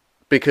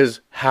 Because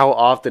how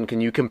often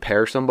can you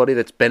compare somebody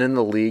that's been in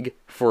the league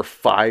for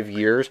 5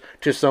 years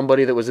to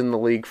somebody that was in the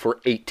league for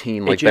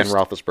 18, like Ben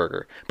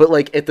Roethlisberger? But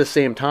like at the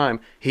same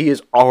time, he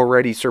has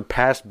already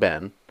surpassed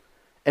Ben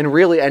and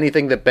really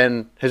anything that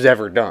Ben has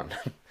ever done.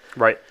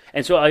 Right.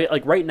 And so,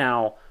 like right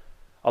now,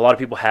 a lot of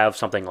people have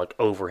something like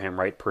over him,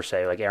 right, per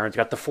se. Like Aaron's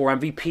got the 4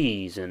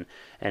 MVPs,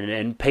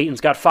 and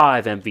Peyton's got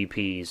 5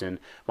 MVPs, and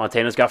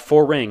Montana's got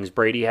 4 rings.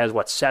 Brady has,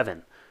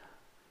 7?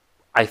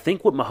 I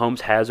think what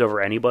Mahomes has over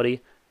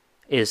anybody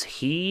is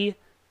he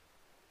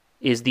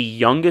is the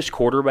youngest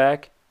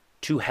quarterback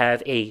to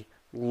have a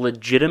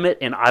legitimate,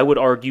 and I would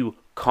argue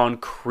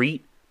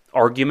concrete,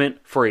 argument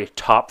for a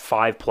top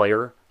 5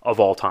 player of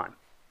all time.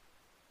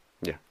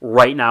 Yeah.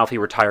 Right now, if he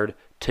retired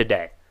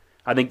today.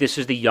 I think this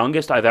is the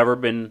youngest I've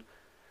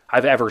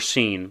ever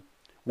seen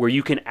where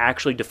you can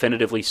actually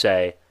definitively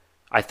say,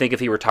 I think if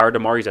he retired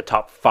tomorrow, he's a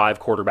top 5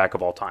 quarterback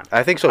of all time.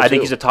 I think so, too. I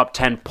think he's a top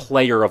 10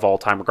 player of all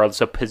time,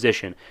 regardless of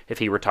position, if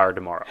he retired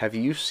tomorrow. Have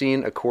you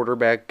seen a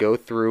quarterback go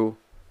through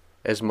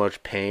as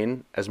much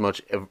pain, as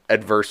much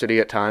adversity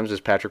at times as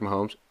Patrick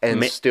Mahomes,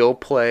 and still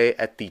play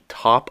at the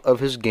top of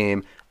his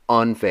game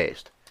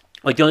unfazed?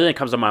 Like, the only thing that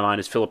comes to my mind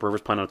is Phillip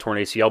Rivers playing on a torn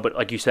ACL, but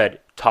like you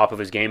said, top of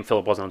his game,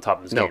 Phillip wasn't on top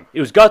of his game. It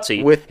was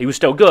gutsy, he was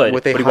still good,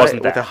 but he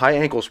wasn't that. With a high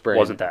ankle sprain,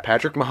 wasn't that.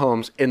 Patrick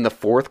Mahomes, in the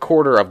fourth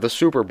quarter of the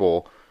Super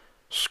Bowl,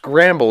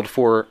 scrambled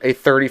for a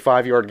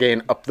 35-yard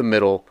gain up the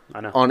middle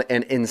on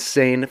an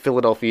insane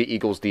Philadelphia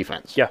Eagles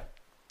defense. Yeah.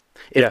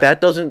 If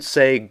that doesn't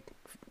say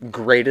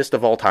greatest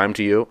of all time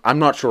to you, I'm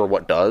not sure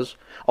what does.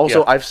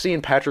 Also, I've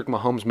seen Patrick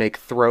Mahomes make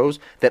throws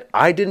that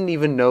I didn't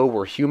even know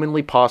were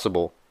humanly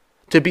possible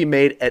to be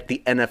made at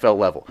the NFL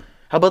level.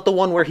 How about the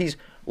one where he's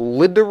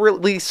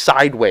literally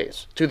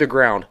sideways to the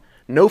ground,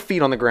 no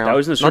feet on the ground, that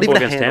was in the Super not Bowl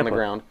even a against hand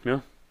Tampa. on the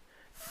ground,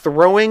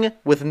 throwing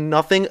with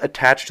nothing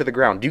attached to the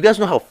ground? Do you guys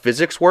know how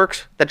physics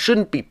works? That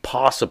shouldn't be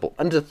possible.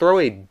 And to throw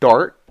a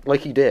dart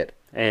like he did.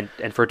 And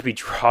for it to be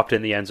dropped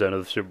in the end zone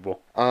of the Super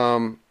Bowl.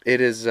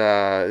 It is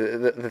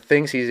the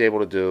things he's able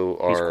to do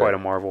are... He's quite a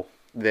marvel.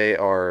 They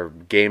are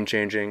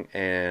game-changing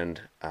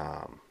and,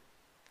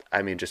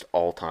 just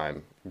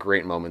all-time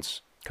great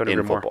moments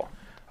in football.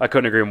 I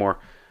couldn't agree more.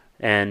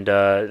 And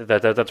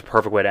that's a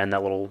perfect way to end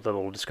that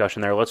little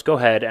discussion there. Let's go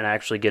ahead and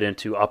actually get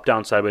into up,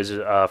 down, sideways.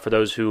 For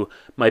those who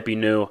might be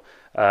new,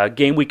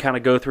 game we kind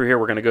of go through here.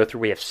 We're going to go through.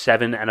 We have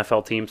 7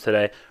 NFL teams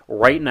today.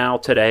 Right now,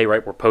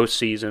 we're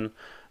postseason,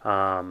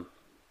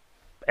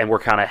 and we're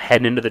kind of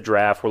heading into the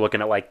draft. We're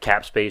looking at like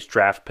cap space,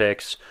 draft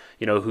picks.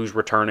 Who's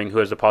returning, who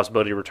has the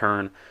possibility to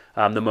return,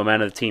 the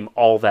momentum of the team,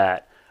 all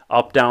that.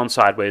 Up, down,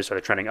 sideways. Are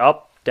they trending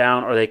up,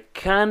 down? Are they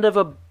kind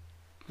of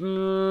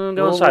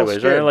going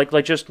sideways, right?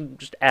 Like just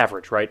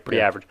average, right?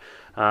 Pretty average.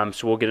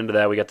 So we'll get into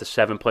that. We got the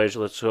 7 players.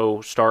 Let's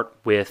go start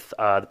with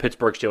the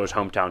Pittsburgh Steelers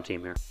hometown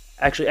team here.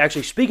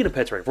 Actually, speaking of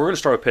Pittsburgh, we're going to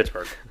start with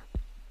Pittsburgh.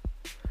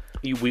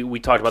 We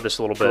talked about this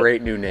a little bit.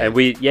 Great new name.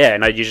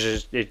 And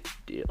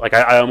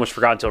I almost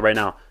forgot until right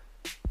now.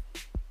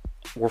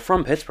 We're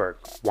from Pittsburgh.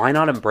 Why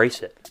not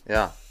embrace it?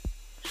 Yeah.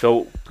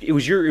 So it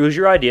was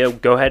your idea.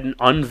 Go ahead and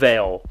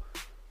unveil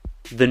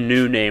the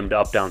new name to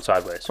Up, Down,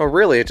 Sideways. Well,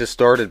 really, it just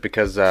started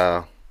because,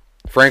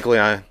 frankly,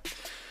 I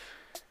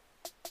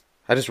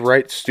just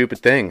write stupid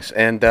things,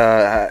 and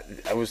I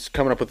was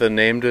coming up with a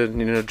name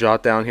to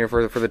jot down here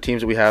for the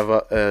teams that we have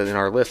in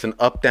our list. And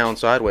Up, Down,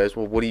 Sideways.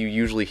 Well, what do you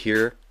usually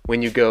hear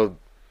when you go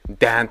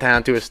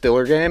downtown to a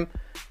Steeler game?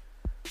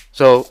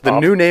 So the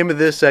new name of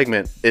this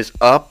segment is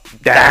Up,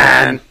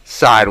 Down,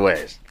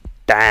 Sideways.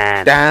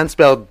 Dan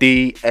spelled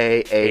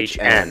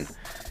D-A-H-N.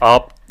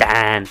 Up,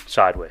 down,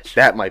 sideways.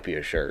 That might be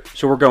a shirt.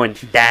 So we're going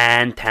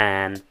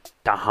downtown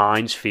to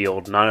Heinz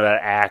Field. None of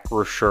that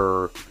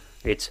Acrisure.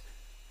 It's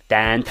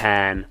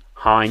downtown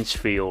Heinz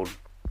Field.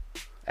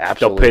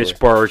 Absolutely. The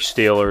Pittsburgh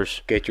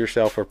Steelers. Get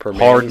yourself a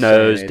permanent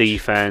hard-nosed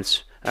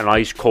defense. An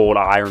ice-cold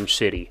Iron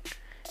City.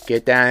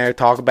 Get down here,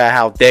 talk about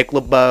how Dick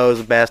LeBeau is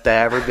the best to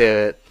ever do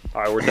it.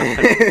 All right, we're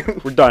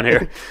done. We're done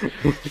here.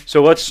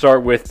 So let's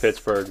start with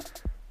Pittsburgh.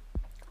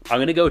 I'm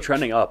going to go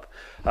trending up.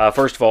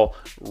 First of all,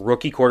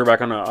 rookie quarterback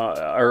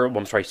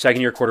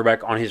second-year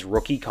quarterback on his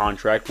rookie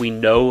contract. We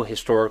know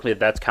historically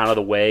that's kind of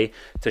the way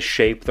to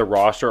shape the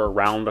roster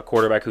around a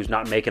quarterback who's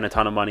not making a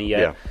ton of money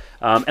yet.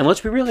 Yeah. And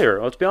let's be real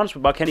here. Let's be honest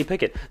about Kenny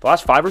Pickett. The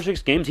last 5 or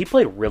 6 games, he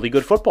played really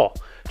good football.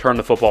 Turned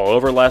the football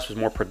over less, was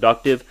more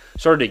productive,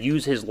 started to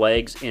use his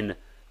legs in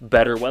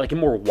better, in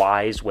more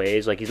wise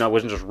ways. Like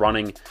wasn't just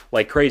running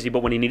like crazy,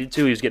 but when he needed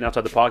to, he was getting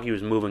outside the pocket. He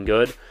was moving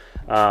good.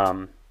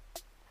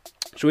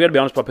 So we got to be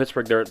honest about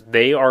Pittsburgh.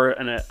 They are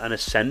an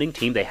ascending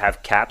team. They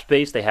have cap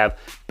space. They have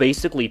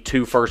basically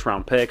 2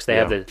 first-round picks. They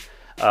have the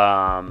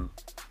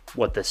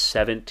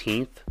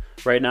 17th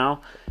right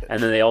now,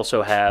 and then they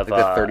also have the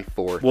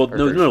 34th. Well,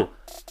 no,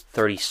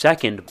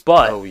 32nd.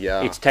 But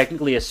it's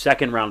technically a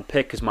second-round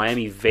pick because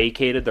Miami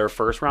vacated their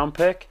first-round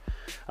pick.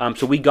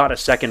 So we got a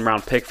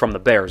second-round pick from the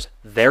Bears.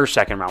 Their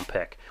second-round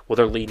pick. Well,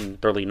 they're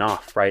leading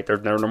off, right? They're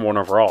number 1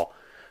 overall.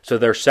 So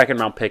their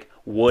second-round pick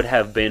would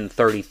have been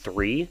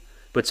 33.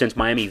 But since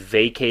Miami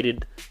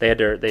vacated, they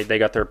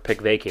got their pick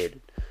vacated.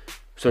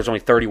 So there's only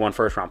 31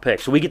 first-round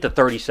picks. So we get the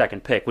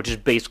 32nd pick, which is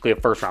basically a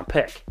first-round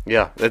pick.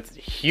 Yeah, that's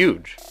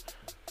huge.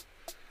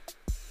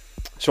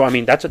 So, I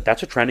mean, that's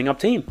a trending up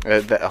team.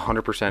 That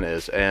 100%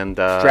 is. And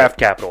Draft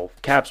capital,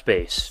 cap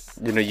space.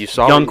 you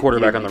saw Young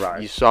quarterback on the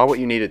rise. You saw what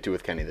you needed to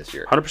with Kenny this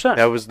year. 100%.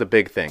 That was the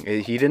big thing.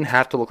 He didn't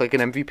have to look like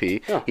an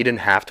MVP. Yeah. He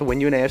didn't have to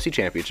win you an AFC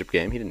Championship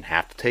game. He didn't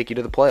have to take you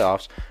to the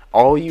playoffs.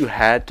 All you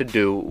had to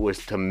do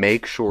was to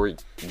make sure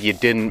you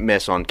didn't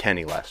miss on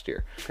Kenny last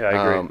year. Yeah,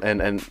 I agree.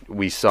 And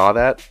we saw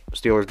that.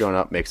 Steelers going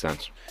up makes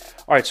sense.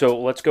 All right,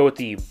 so let's go with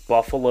the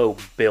Buffalo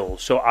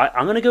Bills. So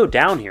I'm going to go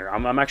down here.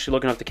 I'm actually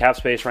looking up the cap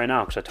space right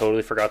now because I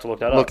totally forgot to look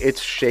that up. Look,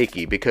 it's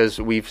shaky because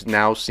we've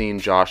now seen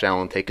Josh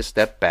Allen take a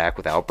step back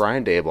without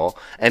Brian Daboll,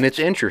 and it's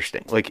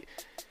interesting. Like,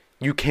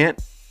 you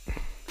can't...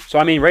 So,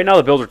 I mean, right now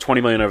the Bills are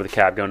 $20 million over the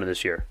cap going into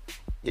this year.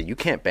 Yeah, you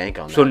can't bank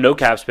on that. So no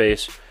cap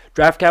space.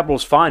 Draft capital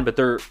is fine, but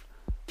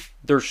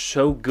they're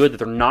so good that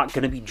they're not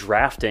going to be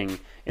drafting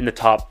in the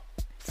top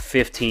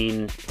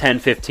 10,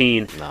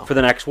 15 for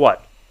the next,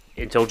 what?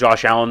 Until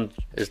Josh Allen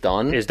is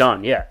done? Is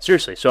done, yeah.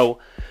 Seriously. So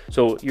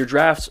your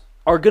drafts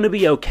are going to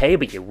be okay,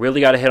 but you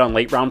really got to hit on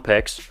late-round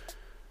picks,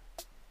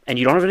 and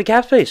you don't have any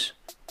cap space.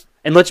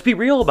 And let's be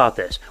real about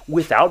this.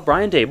 Without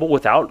Brian Daboll,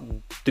 without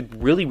the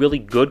really, really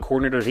good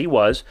coordinator that he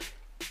was,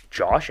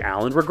 Josh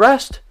Allen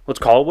regressed. Let's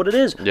call it what it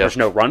is. Yep. There's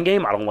no run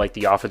game. I don't like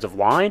the offensive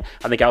line.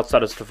 I think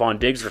outside of Stephon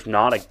Diggs, there's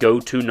not a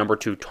go-to number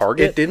 2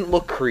 target. It didn't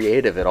look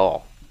creative at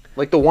all.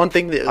 Like, the one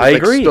thing that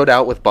agree. stood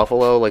out with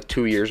Buffalo like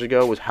 2 years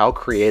ago was how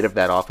creative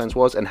that offense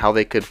was and how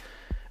they could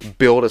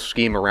build a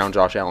scheme around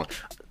Josh Allen.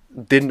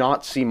 Did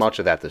not see much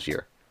of that this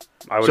year.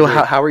 So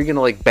how are you going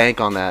to like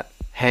bank on that,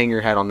 hang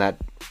your hat on that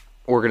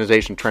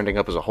organization trending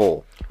up as a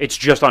whole? It's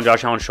just on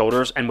Josh Allen's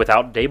shoulders, and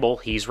without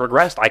Daboll, he's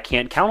regressed. I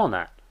can't count on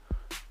that.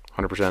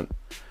 100%.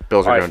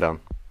 Bills are going down.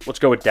 Let's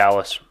go with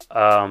Dallas.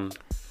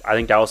 I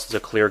think Dallas is a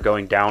clear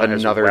going down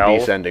another as well.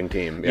 descending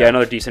team. Yeah,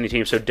 another descending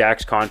team. So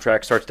Dak's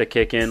contract starts to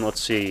kick in. Let's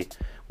see.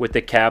 With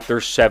the cap, they're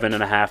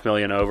 $7.5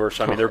 million over.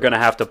 So, I mean, they're going to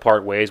have to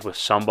part ways with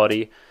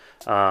somebody.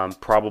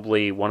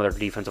 Probably one of their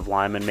defensive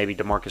linemen, maybe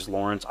DeMarcus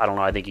Lawrence. I don't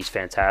know. I think he's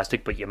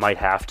fantastic, but you might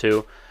have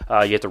to.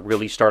 You have to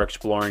really start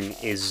exploring,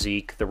 is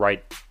Zeke the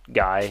right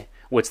guy?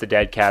 What's the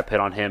dead cap hit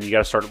on him? You got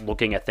to start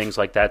looking at things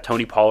like that.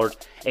 Tony Pollard,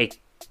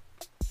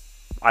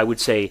 I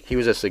would say he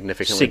was a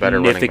significantly better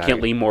running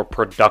back. More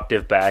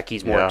productive back.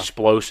 He's more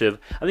explosive.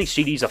 I think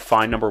CD's a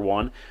fine number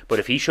 1, but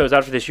if he shows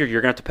out for this year,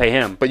 you're going to have to pay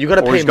him. But you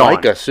got to pay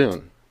Micah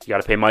soon. You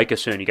got to pay Micah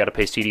soon. You got to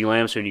pay CeeDee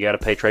Lamb soon. You got to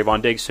pay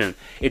Trayvon Diggs soon.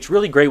 It's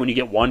really great when you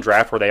get one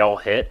draft where they all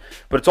hit,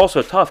 but it's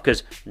also tough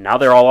because now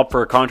they're all up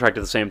for a contract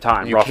at the same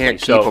time. You roughly.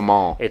 Can't keep them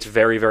all. It's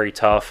very, very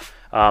tough.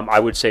 I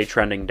would say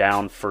trending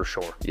down for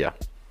sure. Yeah.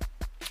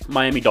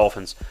 Miami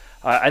Dolphins.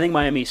 I think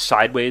Miami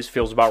sideways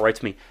feels about right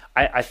to me.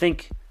 I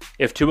think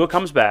if Tua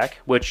comes back,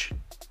 which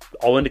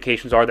all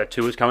indications are that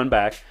Tua is coming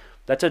back,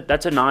 that's a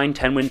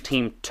 9-10 win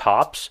team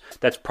tops.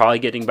 That's probably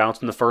getting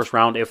bounced in the first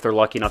round if they're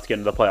lucky enough to get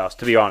into the playoffs.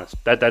 To be honest,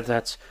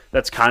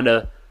 that's kind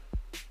of,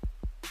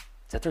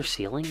 is that their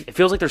ceiling? It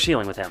feels like their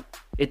ceiling with him.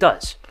 It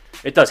does.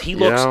 He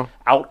looks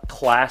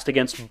outclassed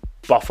against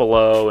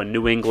Buffalo and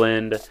New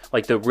England,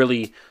 like the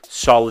really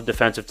solid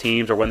defensive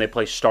teams, or when they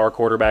play star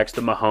quarterbacks,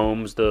 the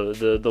Mahomes,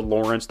 the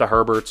Lawrence, the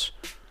Herberts.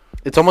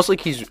 It's almost like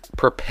he's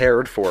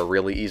prepared for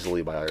really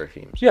easily by other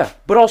teams. Yeah,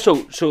 but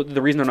also, so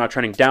the reason they're not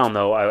trending down,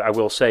 though, I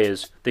will say,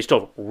 is they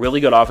still have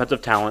really good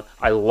offensive talent.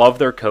 I love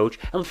their coach.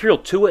 And let's be real,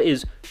 Tua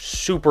is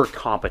super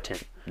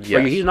competent.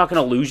 Yes. Like, he's not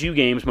going to lose you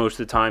games most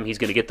of the time. He's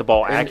going to get the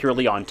ball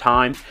accurately on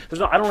time.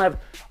 I don't have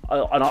a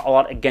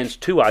lot against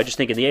Tua. I just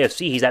think in the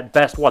AFC, he's at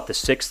best, the 6th,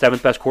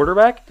 7th best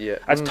quarterback? Yeah.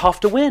 That's tough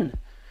to win.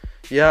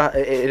 Yeah,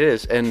 it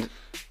is. And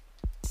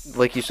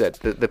like you said,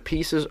 the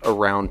pieces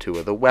around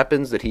Tua, the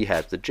weapons that he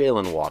has, the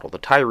Jalen Waddle, the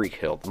Tyreek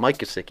Hill, the Mike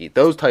Gesicki,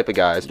 those type of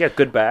guys,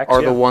 good backs,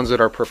 are the ones that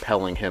are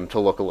propelling him to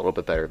look a little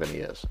bit better than he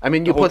is. I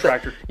mean, you put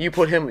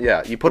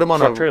him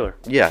on a trailer.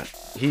 Yeah,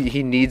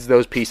 he needs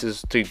those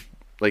pieces to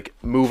like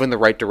move in the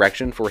right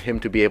direction for him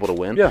to be able to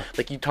win. Yeah,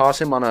 like you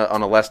toss him on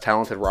a less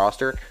talented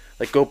roster.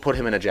 Like, go put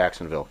him in a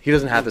Jacksonville. He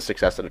doesn't have the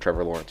success that a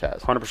Trevor Lawrence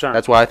has. 100%.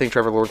 That's why I think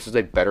Trevor Lawrence is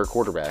a better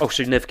quarterback. Oh,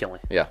 significantly.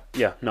 Yeah.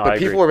 Yeah, no, but I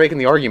agree. people are making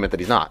the argument that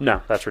he's not. No,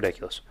 that's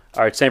ridiculous.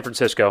 All right, San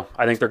Francisco.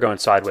 I think they're going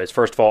sideways.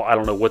 First of all, I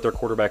don't know what their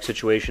quarterback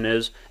situation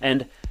is.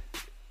 And,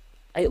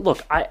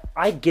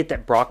 I get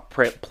that Brock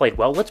played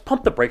well. Let's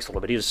pump the brakes a little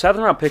bit. He was a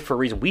 7th-round pick for a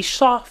reason. We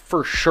saw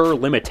for sure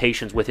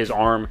limitations with his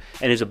arm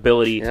and his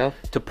ability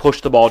to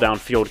push the ball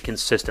downfield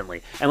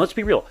consistently. And let's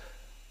be real.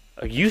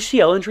 A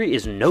UCL injury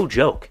is no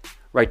joke.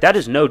 Right, that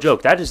is no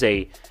joke. That is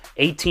a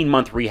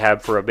 18-month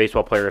rehab for a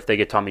baseball player if they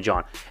get Tommy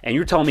John. And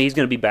you're telling me he's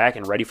going to be back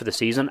and ready for the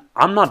season?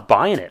 I'm not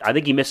buying it. I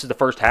think he misses the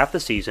first half of the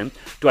season.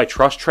 Do I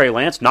trust Trey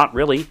Lance? Not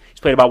really. He's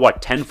played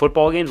about, 10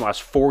 football games in the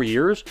last 4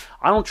 years?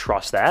 I don't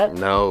trust that.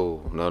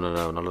 No, not at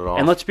all.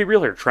 And let's be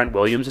real here. Trent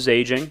Williams is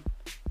aging.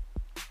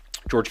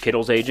 George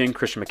Kittle's aging.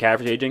 Christian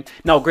McCaffrey's aging.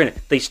 Now,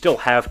 granted, they still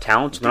have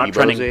talent, so they're not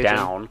trending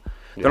down.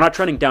 They're not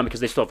trending down because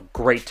they still have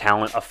great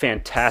talent, a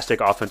fantastic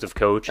offensive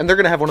coach. And they're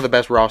going to have one of the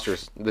best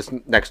rosters this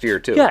next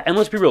year, too. Yeah, and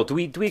let's be real. Do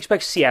we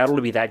expect Seattle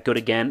to be that good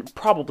again?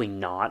 Probably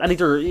not. I think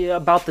they're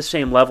about the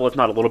same level, if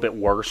not a little bit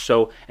worse.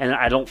 So, and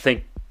I don't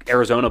think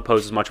Arizona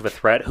poses much of a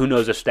threat. Who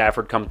knows if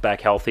Stafford comes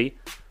back healthy?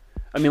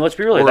 I mean, let's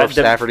be real. Or if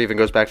Stafford even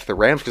goes back to the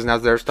Rams, because now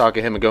there's talk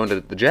of him going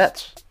to the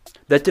Jets.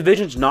 That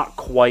division's not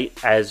quite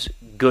as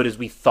good as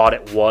we thought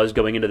it was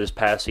going into this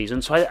past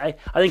season. So I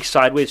think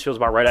sideways feels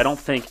about right. I don't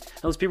think,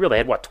 and let's be real, they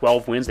had,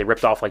 12 wins? They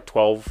ripped off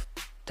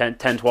 10,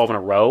 12 in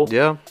a row.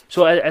 Yeah.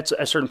 So at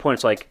a certain point,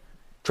 it's like,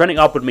 trending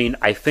up would mean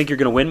I think you're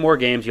going to win more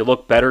games. You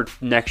look better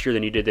next year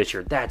than you did this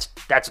year. That's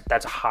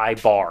a high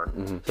bar.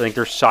 Mm-hmm. So I think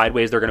they're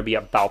sideways. They're going to be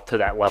about to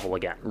that level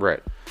again.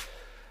 Right.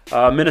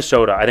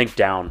 Minnesota, I think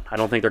down. I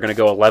don't think they're going to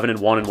go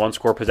 11-1 in one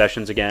score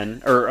possessions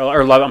again, or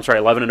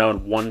 11-0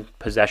 in one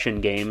possession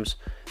games.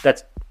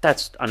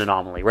 That's an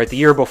anomaly, right? The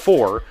year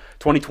before,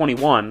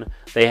 2021,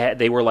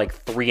 they were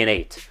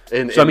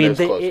 3-8. So I mean,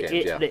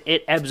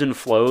 it ebbs and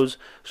flows.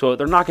 So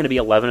they're not going to be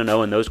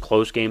 11-0 in those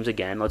close games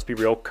again. Let's be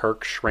real.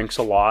 Kirk shrinks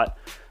a lot,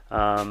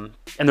 and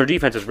their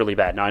defense is really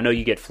bad. Now I know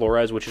you get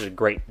Flores, which is a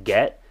great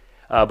get.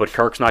 But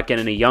Kirk's not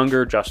getting any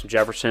younger. Justin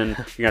Jefferson, you're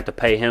going to have to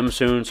pay him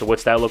soon. So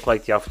what's that look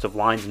like? The offensive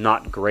line's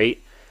not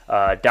great.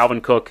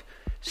 Dalvin Cook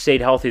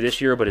stayed healthy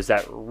this year, but is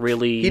that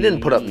really... He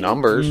didn't put up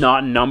numbers.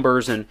 Not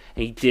numbers, and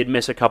he did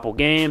miss a couple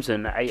games,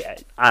 and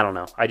I don't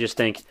know. I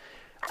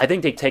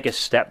think they take a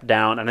step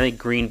down, and I think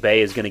Green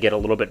Bay is going to get a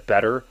little bit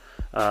better.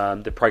 They're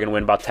probably going to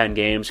win about 10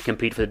 games,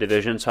 compete for the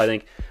division. So I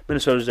think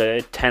Minnesota's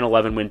a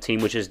 10-11 win team,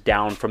 which is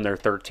down from their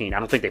 13. I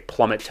don't think they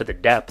plummet to the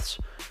depths,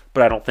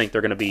 but I don't think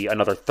they're going to be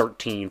another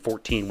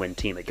 13-14 win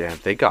team again. Damn,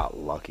 they got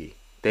lucky.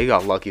 They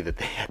got lucky that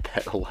they had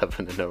that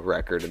 11-0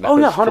 record in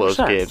those close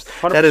games.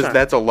 100%.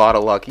 That's a lot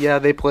of luck. Yeah,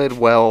 they played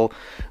well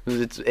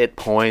at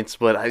points,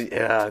 but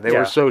they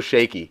were so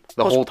shaky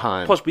the whole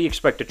time. Plus, we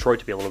expect Detroit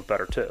to be a little bit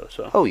better too.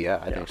 So. Oh yeah,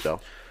 I think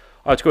so.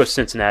 Let's go with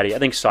Cincinnati. I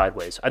think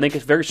sideways. I think a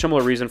very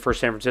similar reason for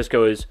San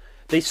Francisco is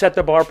they set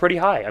the bar pretty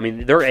high. I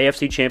mean, their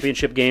AFC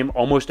Championship game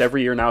almost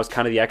every year now is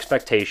kind of the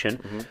expectation.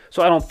 Mm-hmm.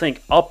 So I don't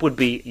think up would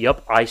be,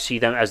 I see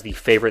them as the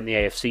favorite in the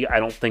AFC. I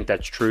don't think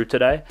that's true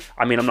today.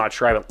 I mean, I'm not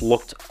sure. I haven't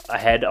looked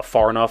ahead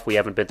far enough. We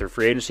haven't been through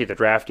free agency, the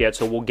draft yet,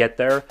 so we'll get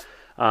there.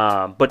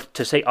 But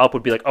to say up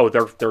would be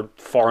they're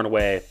far and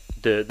away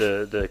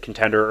the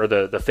contender or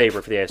the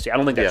favorite for the AFC. I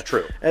don't think that's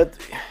true.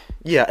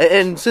 Yeah,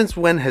 and since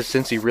when has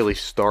Cincy really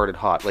started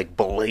hot,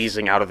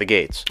 blazing out of the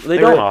gates? They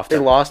don't often.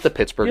 They lost to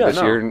Pittsburgh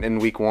this year in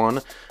week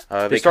 1.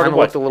 They started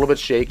looked a little bit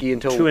shaky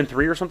until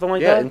 2-3 or something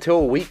like that. Yeah,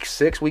 until week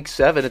 6, week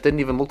 7, it didn't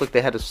even look like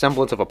they had a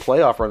semblance of a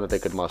playoff run that they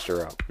could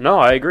muster up. No,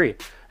 I agree,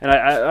 and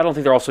I don't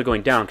think they're also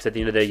going down because at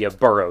the end of the day, you have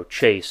Burrow,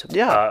 Chase.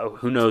 Yeah,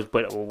 who knows?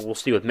 But we'll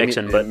see with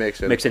Mixon.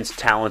 Mixon's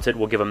talented.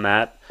 We'll give him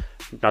that.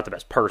 Not the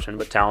best person,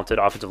 but talented.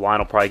 Offensive line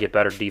will probably get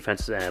better.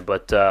 Defense,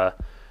 but I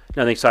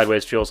think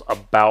sideways feels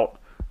about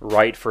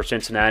right for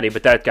Cincinnati.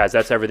 But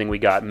that's everything we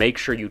got. Make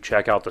sure you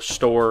check out the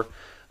store.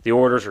 The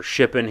orders are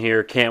shipping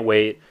here. Can't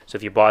wait. So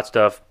if you bought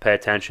stuff, pay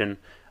attention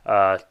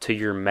to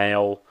your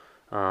mail.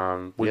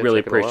 We really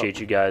appreciate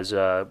you guys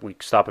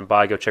stopping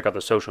by. Go check out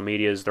the social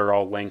medias. They're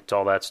all linked,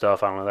 all that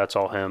stuff. I don't know. That's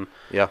all him.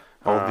 Yeah.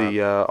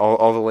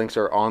 All the links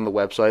are on the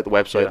website. The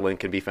website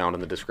link can be found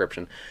in the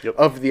description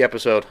of the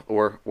episode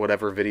or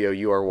whatever video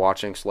you are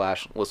watching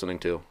 / listening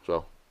to.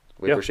 So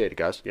we appreciate it,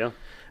 guys. Yeah.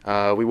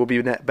 We will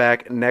be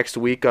back next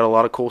week. Got a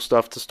lot of cool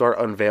stuff to start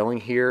unveiling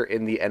here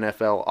in the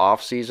NFL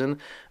offseason.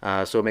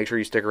 So make sure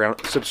you stick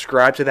around.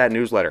 Subscribe to that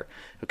newsletter.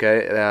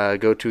 Okay?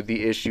 Go to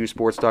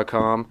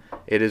theissuesports.com.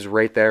 It is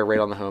right there, right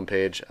on the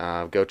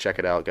homepage. Go check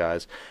it out,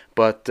 guys.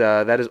 But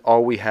that is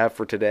all we have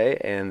for today,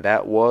 and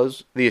that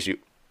was The Issue.